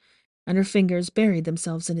sensation, and her fingers buried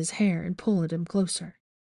themselves in his hair and pulled him closer.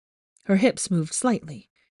 Her hips moved slightly,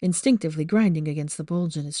 instinctively grinding against the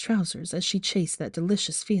bulge in his trousers as she chased that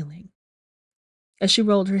delicious feeling. As she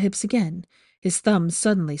rolled her hips again, his thumbs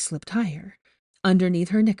suddenly slipped higher, underneath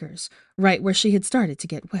her knickers, right where she had started to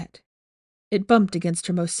get wet. It bumped against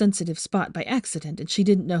her most sensitive spot by accident, and she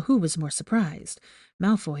didn't know who was more surprised,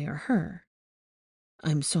 Malfoy or her.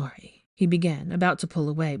 I'm sorry, he began, about to pull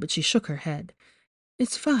away, but she shook her head.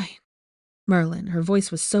 It's fine. Merlin, her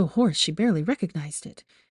voice was so hoarse she barely recognized it.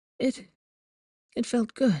 It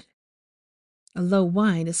felt good. A low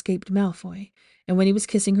whine escaped Malfoy, and when he was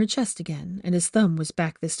kissing her chest again, and his thumb was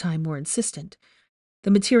back this time more insistent,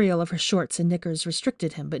 the material of her shorts and knickers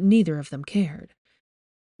restricted him, but neither of them cared.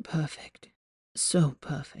 Perfect. So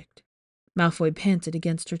perfect. Malfoy panted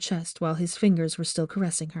against her chest while his fingers were still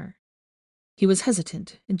caressing her. He was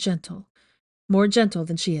hesitant and gentle, more gentle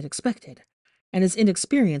than she had expected, and his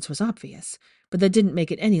inexperience was obvious, but that didn't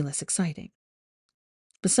make it any less exciting.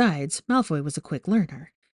 Besides, Malfoy was a quick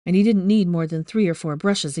learner, and he didn't need more than 3 or 4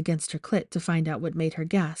 brushes against her clit to find out what made her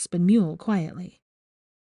gasp and mewl quietly.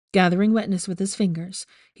 Gathering wetness with his fingers,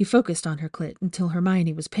 he focused on her clit until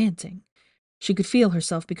Hermione was panting. She could feel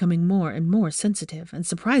herself becoming more and more sensitive and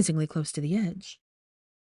surprisingly close to the edge.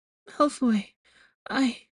 Malfoy,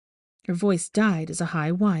 Her voice died as a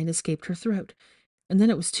high whine escaped her throat, and then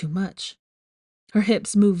it was too much. Her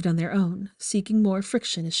hips moved on their own, seeking more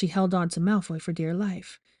friction as she held on to Malfoy for dear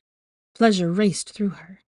life. Pleasure raced through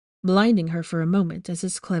her, blinding her for a moment as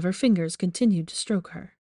his clever fingers continued to stroke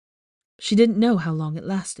her. She didn't know how long it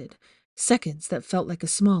lasted, seconds that felt like a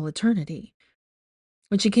small eternity.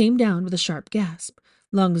 When she came down with a sharp gasp,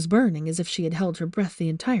 lungs burning as if she had held her breath the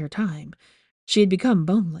entire time, she had become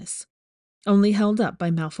boneless, only held up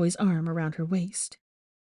by Malfoy's arm around her waist.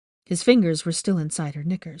 His fingers were still inside her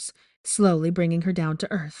knickers, slowly bringing her down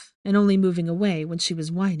to earth, and only moving away when she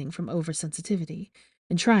was whining from oversensitivity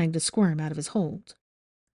and trying to squirm out of his hold.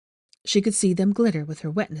 She could see them glitter with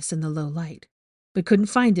her wetness in the low light, but couldn't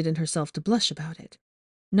find it in herself to blush about it,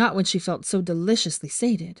 not when she felt so deliciously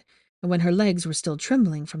sated, and when her legs were still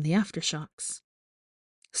trembling from the aftershocks.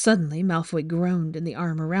 Suddenly, Malfoy groaned, and the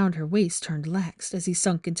arm around her waist turned lax as he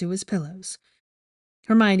sunk into his pillows.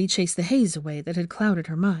 Hermione chased the haze away that had clouded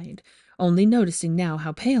her mind, only noticing now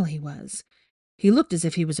how pale he was. He looked as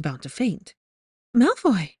if he was about to faint.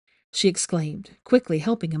 "Malfoy!" she exclaimed, quickly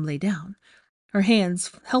helping him lay down, her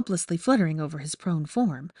hands helplessly fluttering over his prone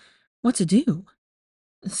form. What to do?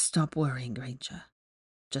 "Stop worrying, Granger.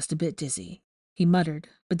 Just a bit dizzy," he muttered,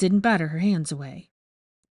 but didn't batter her hands away.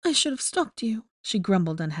 "I should have stopped you," she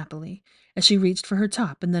grumbled unhappily, as she reached for her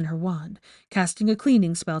top and then her wand, casting a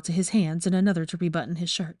cleaning spell to his hands and another to rebutton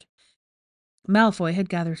his shirt. Malfoy had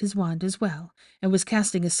gathered his wand as well, and was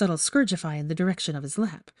casting a subtle scourgify in the direction of his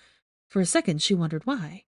lap. For a second she wondered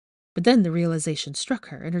why, but then the realization struck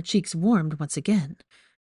her, and her cheeks warmed once again.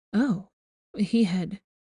 Oh, he had...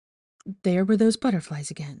 There were those butterflies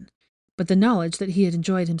again. But the knowledge that he had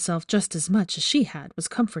enjoyed himself just as much as she had was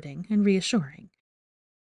comforting and reassuring.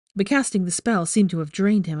 But casting the spell seemed to have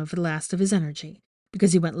drained him of the last of his energy,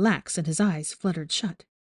 because he went lax and his eyes fluttered shut.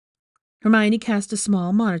 Hermione cast a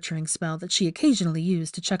small monitoring spell that she occasionally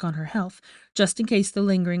used to check on her health, just in case the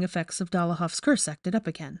lingering effects of Dolohof's curse acted up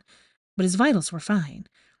again. But his vitals were fine.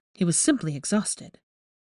 He was simply exhausted.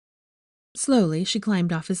 Slowly, she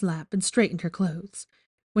climbed off his lap and straightened her clothes.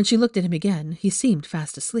 When she looked at him again, he seemed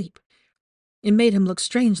fast asleep. It made him look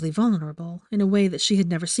strangely vulnerable, in a way that she had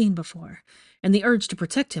never seen before, and the urge to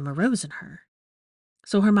protect him arose in her.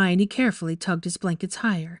 So Hermione carefully tugged his blankets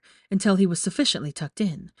higher until he was sufficiently tucked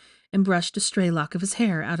in, and brushed a stray lock of his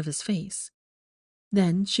hair out of his face.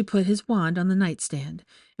 Then she put his wand on the nightstand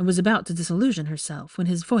and was about to disillusion herself when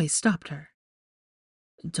his voice stopped her.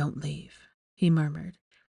 "Don't leave," he murmured.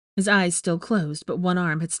 His eyes still closed, but one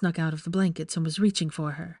arm had snuck out of the blankets and was reaching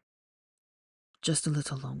for her. "Just a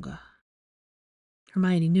little longer."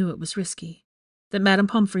 Hermione knew it was risky, that Madame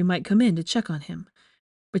Pomfrey might come in to check on him,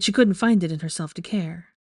 but she couldn't find it in herself to care.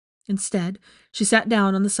 Instead, she sat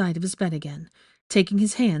down on the side of his bed again, taking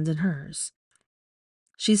his hand in hers.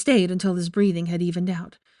 She stayed until his breathing had evened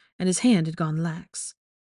out, and his hand had gone lax.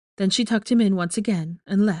 Then she tucked him in once again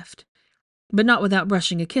and left, but not without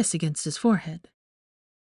brushing a kiss against his forehead.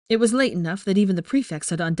 It was late enough that even the prefects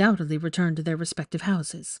had undoubtedly returned to their respective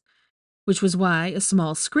houses, which was why a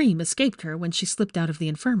small scream escaped her when she slipped out of the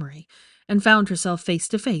infirmary and found herself face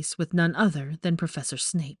to face with none other than Professor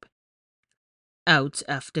Snape. "Out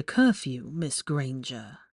after curfew, Miss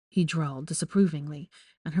Granger," he drawled disapprovingly,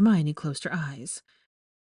 and Hermione closed her eyes.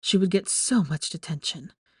 She would get so much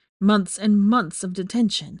detention, months and months of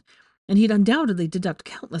detention, and he'd undoubtedly deduct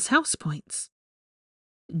countless house points.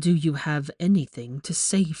 "Do you have anything to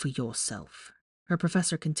say for yourself?" her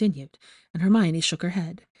professor continued, and Hermione shook her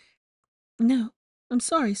head. "No, I'm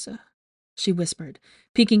sorry, sir," she whispered,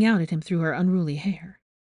 peeking out at him through her unruly hair.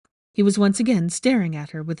 He was once again staring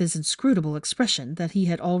at her with his inscrutable expression that he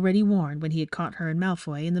had already worn when he had caught her and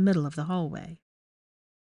Malfoy in the middle of the hallway.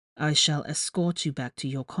 "I shall escort you back to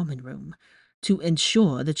your common room to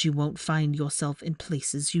ensure that you won't find yourself in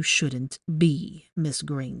places you shouldn't be, Miss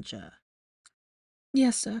Granger."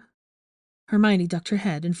 "Yes, sir." Hermione ducked her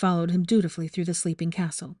head and followed him dutifully through the sleeping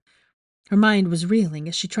castle. Her mind was reeling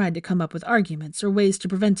as she tried to come up with arguments or ways to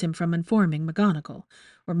prevent him from informing McGonagall,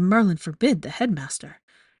 or Merlin forbid, the headmaster,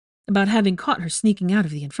 about having caught her sneaking out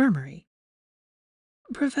of the infirmary.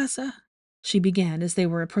 "Professor," she began as they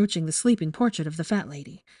were approaching the sleeping portrait of the fat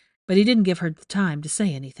lady, but he didn't give her the time to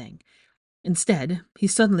say anything. Instead, he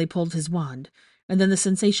suddenly pulled his wand, and then the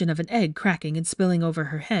sensation of an egg cracking and spilling over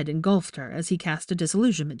her head engulfed her as he cast a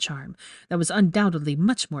disillusionment charm that was undoubtedly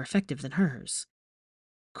much more effective than hers.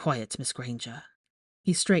 "Quiet, Miss Granger."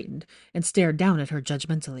 He straightened and stared down at her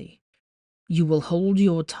judgmentally. "You will hold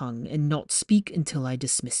your tongue and not speak until I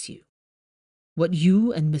dismiss you. What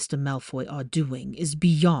you and Mr. Malfoy are doing is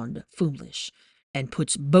beyond foolish, and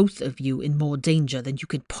puts both of you in more danger than you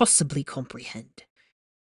can possibly comprehend.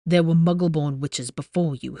 There were Muggle-born witches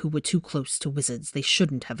before you who were too close to wizards they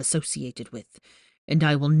shouldn't have associated with, and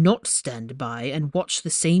I will not stand by and watch the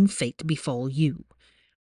same fate befall you.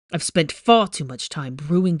 I've spent far too much time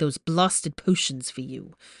brewing those blasted potions for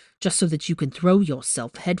you, just so that you can throw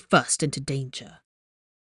yourself headfirst into danger."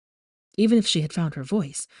 Even if she had found her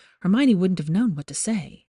voice, Hermione wouldn't have known what to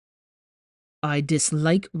say. "I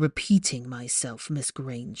dislike repeating myself, Miss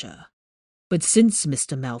Granger. But since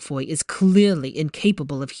Mr. Malfoy is clearly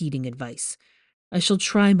incapable of heeding advice, I shall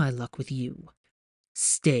try my luck with you.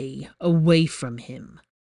 Stay away from him,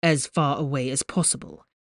 as far away as possible.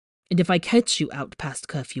 And if I catch you out past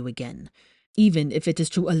curfew again, even if it is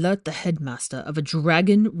to alert the headmaster of a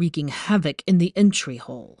dragon wreaking havoc in the entry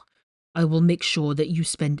hall, I will make sure that you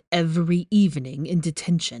spend every evening in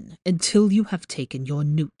detention until you have taken your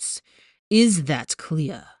newts. Is that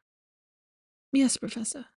clear?" "Yes,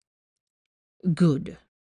 Professor." "Good."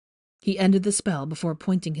 He ended the spell before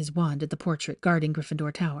pointing his wand at the portrait guarding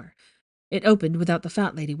Gryffindor Tower. It opened without the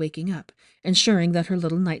fat lady waking up, ensuring that her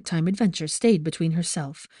little nighttime adventure stayed between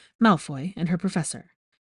herself, Malfoy, and her professor.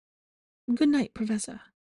 "Good night, Professor.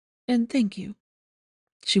 And thank you,"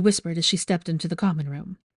 she whispered as she stepped into the common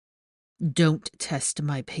room. "Don't test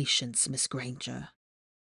my patience, Miss Granger."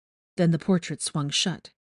 Then the portrait swung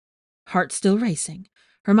shut. Heart still racing,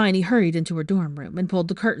 Hermione hurried into her dorm room and pulled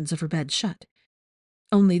the curtains of her bed shut.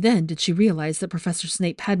 Only then did she realize that Professor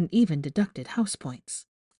Snape hadn't even deducted house points.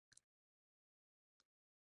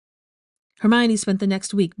 Hermione spent the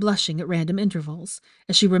next week blushing at random intervals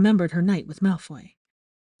as she remembered her night with Malfoy.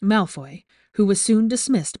 Malfoy, who was soon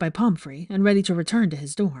dismissed by Pomfrey and ready to return to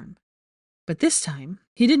his dorm. But this time,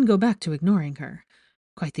 he didn't go back to ignoring her.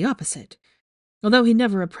 Quite the opposite. Although he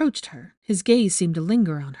never approached her, his gaze seemed to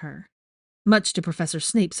linger on her. Much to Professor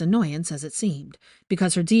Snape's annoyance, as it seemed,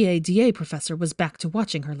 because her DA professor was back to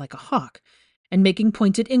watching her like a hawk, and making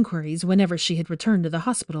pointed inquiries whenever she had returned to the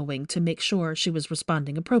hospital wing to make sure she was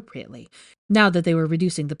responding appropriately, now that they were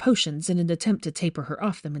reducing the potions in an attempt to taper her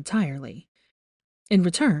off them entirely. In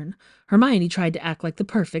return, Hermione tried to act like the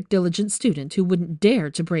perfect, diligent student who wouldn't dare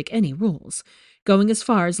to break any rules, going as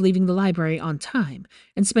far as leaving the library on time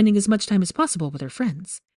and spending as much time as possible with her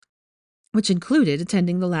friends, which included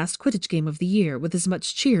attending the last Quidditch game of the year with as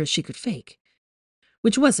much cheer as she could fake.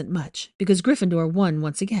 Which wasn't much, because Gryffindor won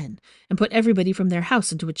once again and put everybody from their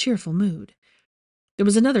house into a cheerful mood. There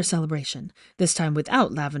was another celebration, this time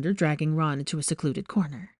without Lavender dragging Ron into a secluded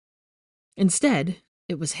corner. Instead,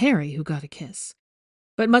 it was Harry who got a kiss.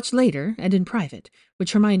 But much later, and in private,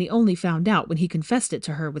 which Hermione only found out when he confessed it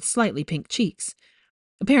to her with slightly pink cheeks.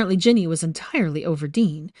 Apparently Ginny was entirely over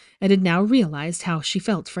Dean, and had now realized how she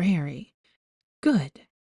felt for Harry. Good.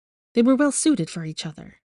 They were well suited for each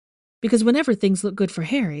other. Because whenever things looked good for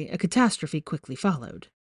Harry, a catastrophe quickly followed.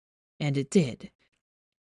 And it did.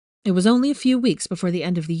 It was only a few weeks before the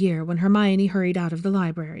end of the year when Hermione hurried out of the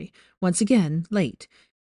library, once again late.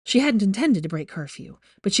 She hadn't intended to break curfew,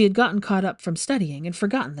 but she had gotten caught up from studying and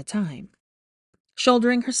forgotten the time.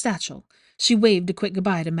 Shouldering her satchel, she waved a quick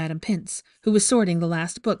goodbye to Madame Pince, who was sorting the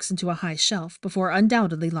last books into a high shelf before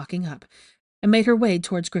undoubtedly locking up, and made her way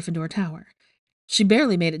towards Gryffindor Tower. She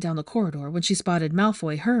barely made it down the corridor when she spotted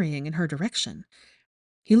Malfoy hurrying in her direction.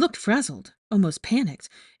 He looked frazzled, almost panicked,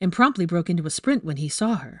 and promptly broke into a sprint when he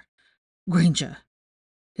saw her. "Granger."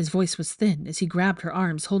 His voice was thin as he grabbed her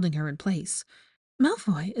arms, holding her in place.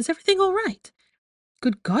 "Malfoy, is everything all right?"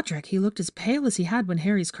 Good Godric, he looked as pale as he had when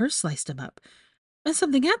Harry's curse sliced him up. "Has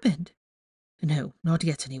something happened?" "No, not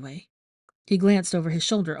yet anyway." He glanced over his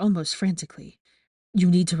shoulder almost frantically.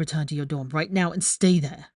 "You need to return to your dorm right now and stay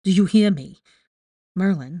there. Do you hear me?"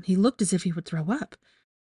 Merlin, he looked as if he would throw up.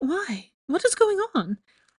 "Why? What is going on?"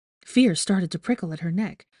 Fear started to prickle at her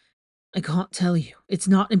neck. "I can't tell you. It's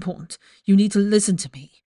not important. You need to listen to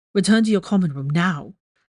me. Return to your common room now."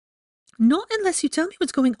 "Not unless you tell me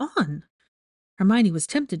what's going on." Hermione was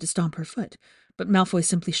tempted to stomp her foot, but Malfoy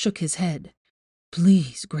simply shook his head.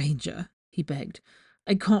 "Please, Granger," he begged.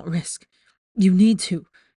 "I can't risk. You need to."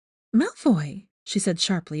 "Malfoy," she said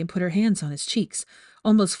sharply and put her hands on his cheeks,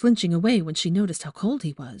 almost flinching away when she noticed how cold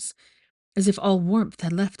he was, as if all warmth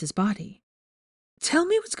had left his body. "Tell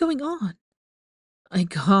me what's going on." "I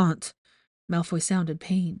can't." Malfoy sounded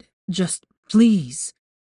pained. "Just please."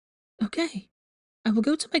 "Okay. I will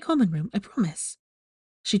go to my common room, I promise."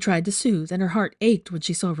 She tried to soothe, and her heart ached when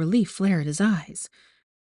she saw relief flare at his eyes.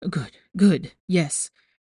 "Good, good, yes."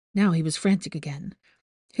 Now he was frantic again.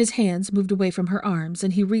 His hands moved away from her arms,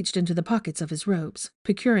 and he reached into the pockets of his robes,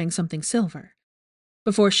 procuring something silver.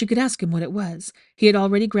 Before she could ask him what it was, he had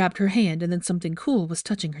already grabbed her hand, and then something cool was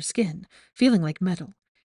touching her skin, feeling like metal.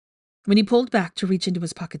 When he pulled back to reach into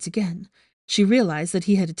his pockets again, she realized that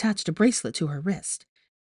he had attached a bracelet to her wrist.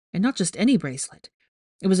 And not just any bracelet.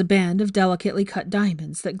 It was a band of delicately cut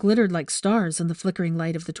diamonds that glittered like stars in the flickering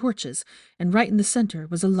light of the torches, and right in the center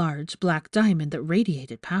was a large black diamond that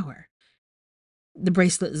radiated power. The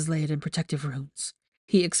bracelet is laid in protective runes,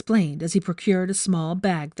 he explained as he procured a small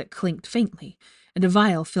bag that clinked faintly and a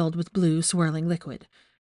vial filled with blue, swirling liquid.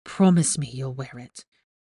 Promise me you'll wear it.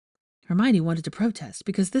 Hermione wanted to protest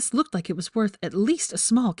because this looked like it was worth at least a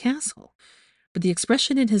small castle, but the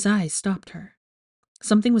expression in his eyes stopped her.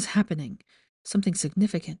 Something was happening, something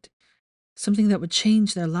significant, something that would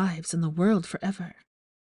change their lives and the world forever.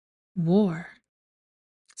 War.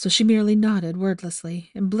 So she merely nodded wordlessly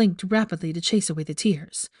and blinked rapidly to chase away the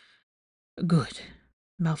tears. Good,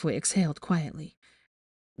 Malfoy exhaled quietly.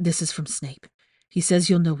 This is from Snape. He says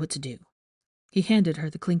you'll know what to do. He handed her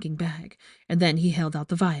the clinking bag, and then he held out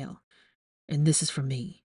the vial. And this is from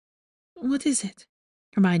me. What is it?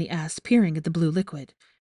 Hermione asked, peering at the blue liquid.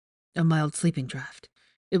 A mild sleeping draught.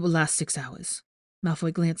 It will last 6 hours.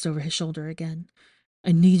 Malfoy glanced over his shoulder again.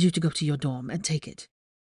 I need you to go to your dorm and take it.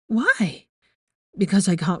 Why? Because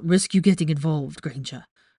I can't risk you getting involved, Granger.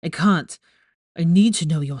 I can't. I need to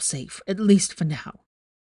know you're safe, at least for now.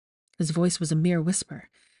 His voice was a mere whisper,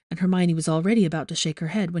 and Hermione was already about to shake her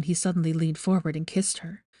head when he suddenly leaned forward and kissed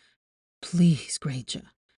her. Please, Granger.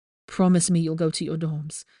 Promise me you'll go to your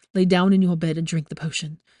dorms, lay down in your bed and drink the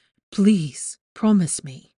potion. Please, promise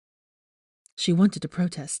me. She wanted to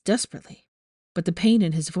protest desperately, but the pain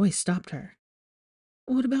in his voice stopped her.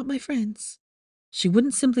 What about my friends? She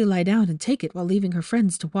wouldn't simply lie down and take it while leaving her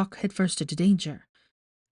friends to walk headfirst into danger.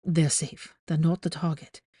 They're safe. They're not the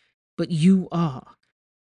target. But you are.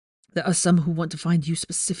 There are some who want to find you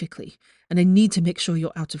specifically, and I need to make sure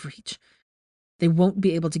you're out of reach. They won't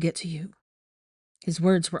be able to get to you. His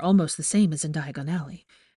words were almost the same as in Diagon Alley,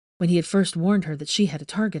 when he had first warned her that she had a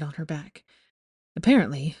target on her back.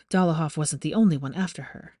 Apparently, Dolohov wasn't the only one after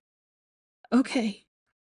her. Okay.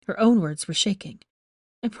 Her own words were shaking.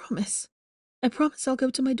 I promise. I promise I'll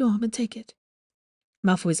go to my dorm and take it.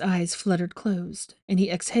 Malfoy's eyes fluttered closed, and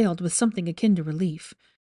he exhaled with something akin to relief.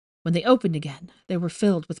 When they opened again, they were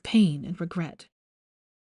filled with pain and regret.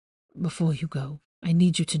 Before you go, I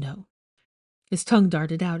need you to know. His tongue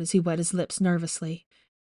darted out as he wet his lips nervously.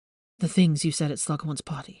 The things you said at Slughorn's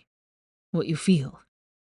party. What you feel.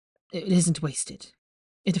 It isn't wasted.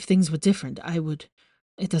 And if things were different, I would...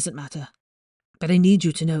 It doesn't matter. But I need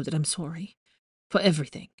you to know that I'm sorry. For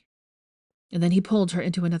everything. And then he pulled her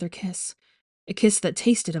into another kiss. A kiss that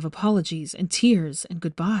tasted of apologies and tears and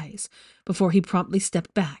goodbyes, before he promptly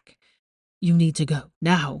stepped back. You need to go,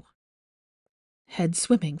 now. Head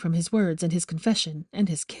swimming from his words and his confession and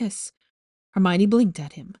his kiss. Hermione blinked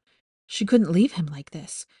at him. She couldn't leave him like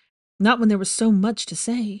this, not when there was so much to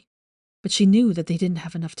say, but she knew that they didn't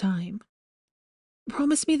have enough time.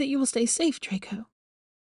 Promise me that you will stay safe, Draco.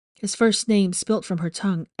 His first name spilt from her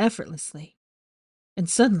tongue effortlessly, and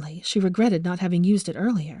suddenly she regretted not having used it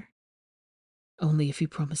earlier. Only if you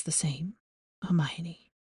promise the same,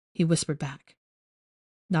 Hermione, he whispered back.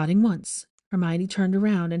 Nodding once, Hermione turned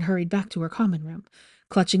around and hurried back to her common room,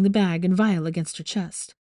 clutching the bag and vial against her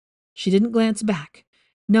chest. She didn't glance back,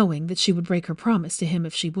 knowing that she would break her promise to him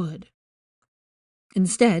if she would.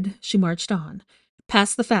 Instead, she marched on,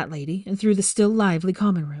 past the fat lady and through the still lively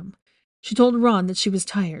common room. She told Ron that she was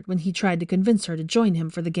tired when he tried to convince her to join him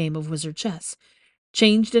for the game of wizard chess,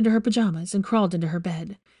 changed into her pajamas and crawled into her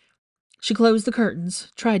bed. She closed the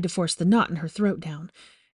curtains, tried to force the knot in her throat down,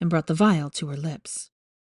 and brought the vial to her lips.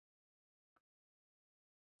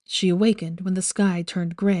 She awakened when the sky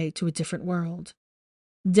turned gray to a different world.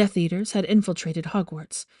 Death Eaters had infiltrated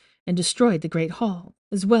Hogwarts and destroyed the Great Hall,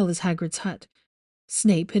 as well as Hagrid's hut.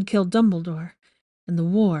 Snape had killed Dumbledore, and the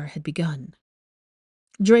war had begun.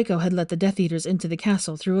 Draco had let the Death Eaters into the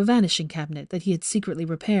castle through a vanishing cabinet that he had secretly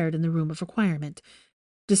repaired in the Room of Requirement,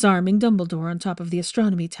 disarming Dumbledore on top of the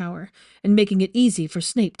astronomy tower and making it easy for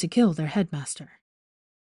Snape to kill their headmaster.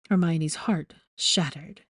 Hermione's heart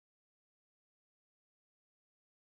shattered.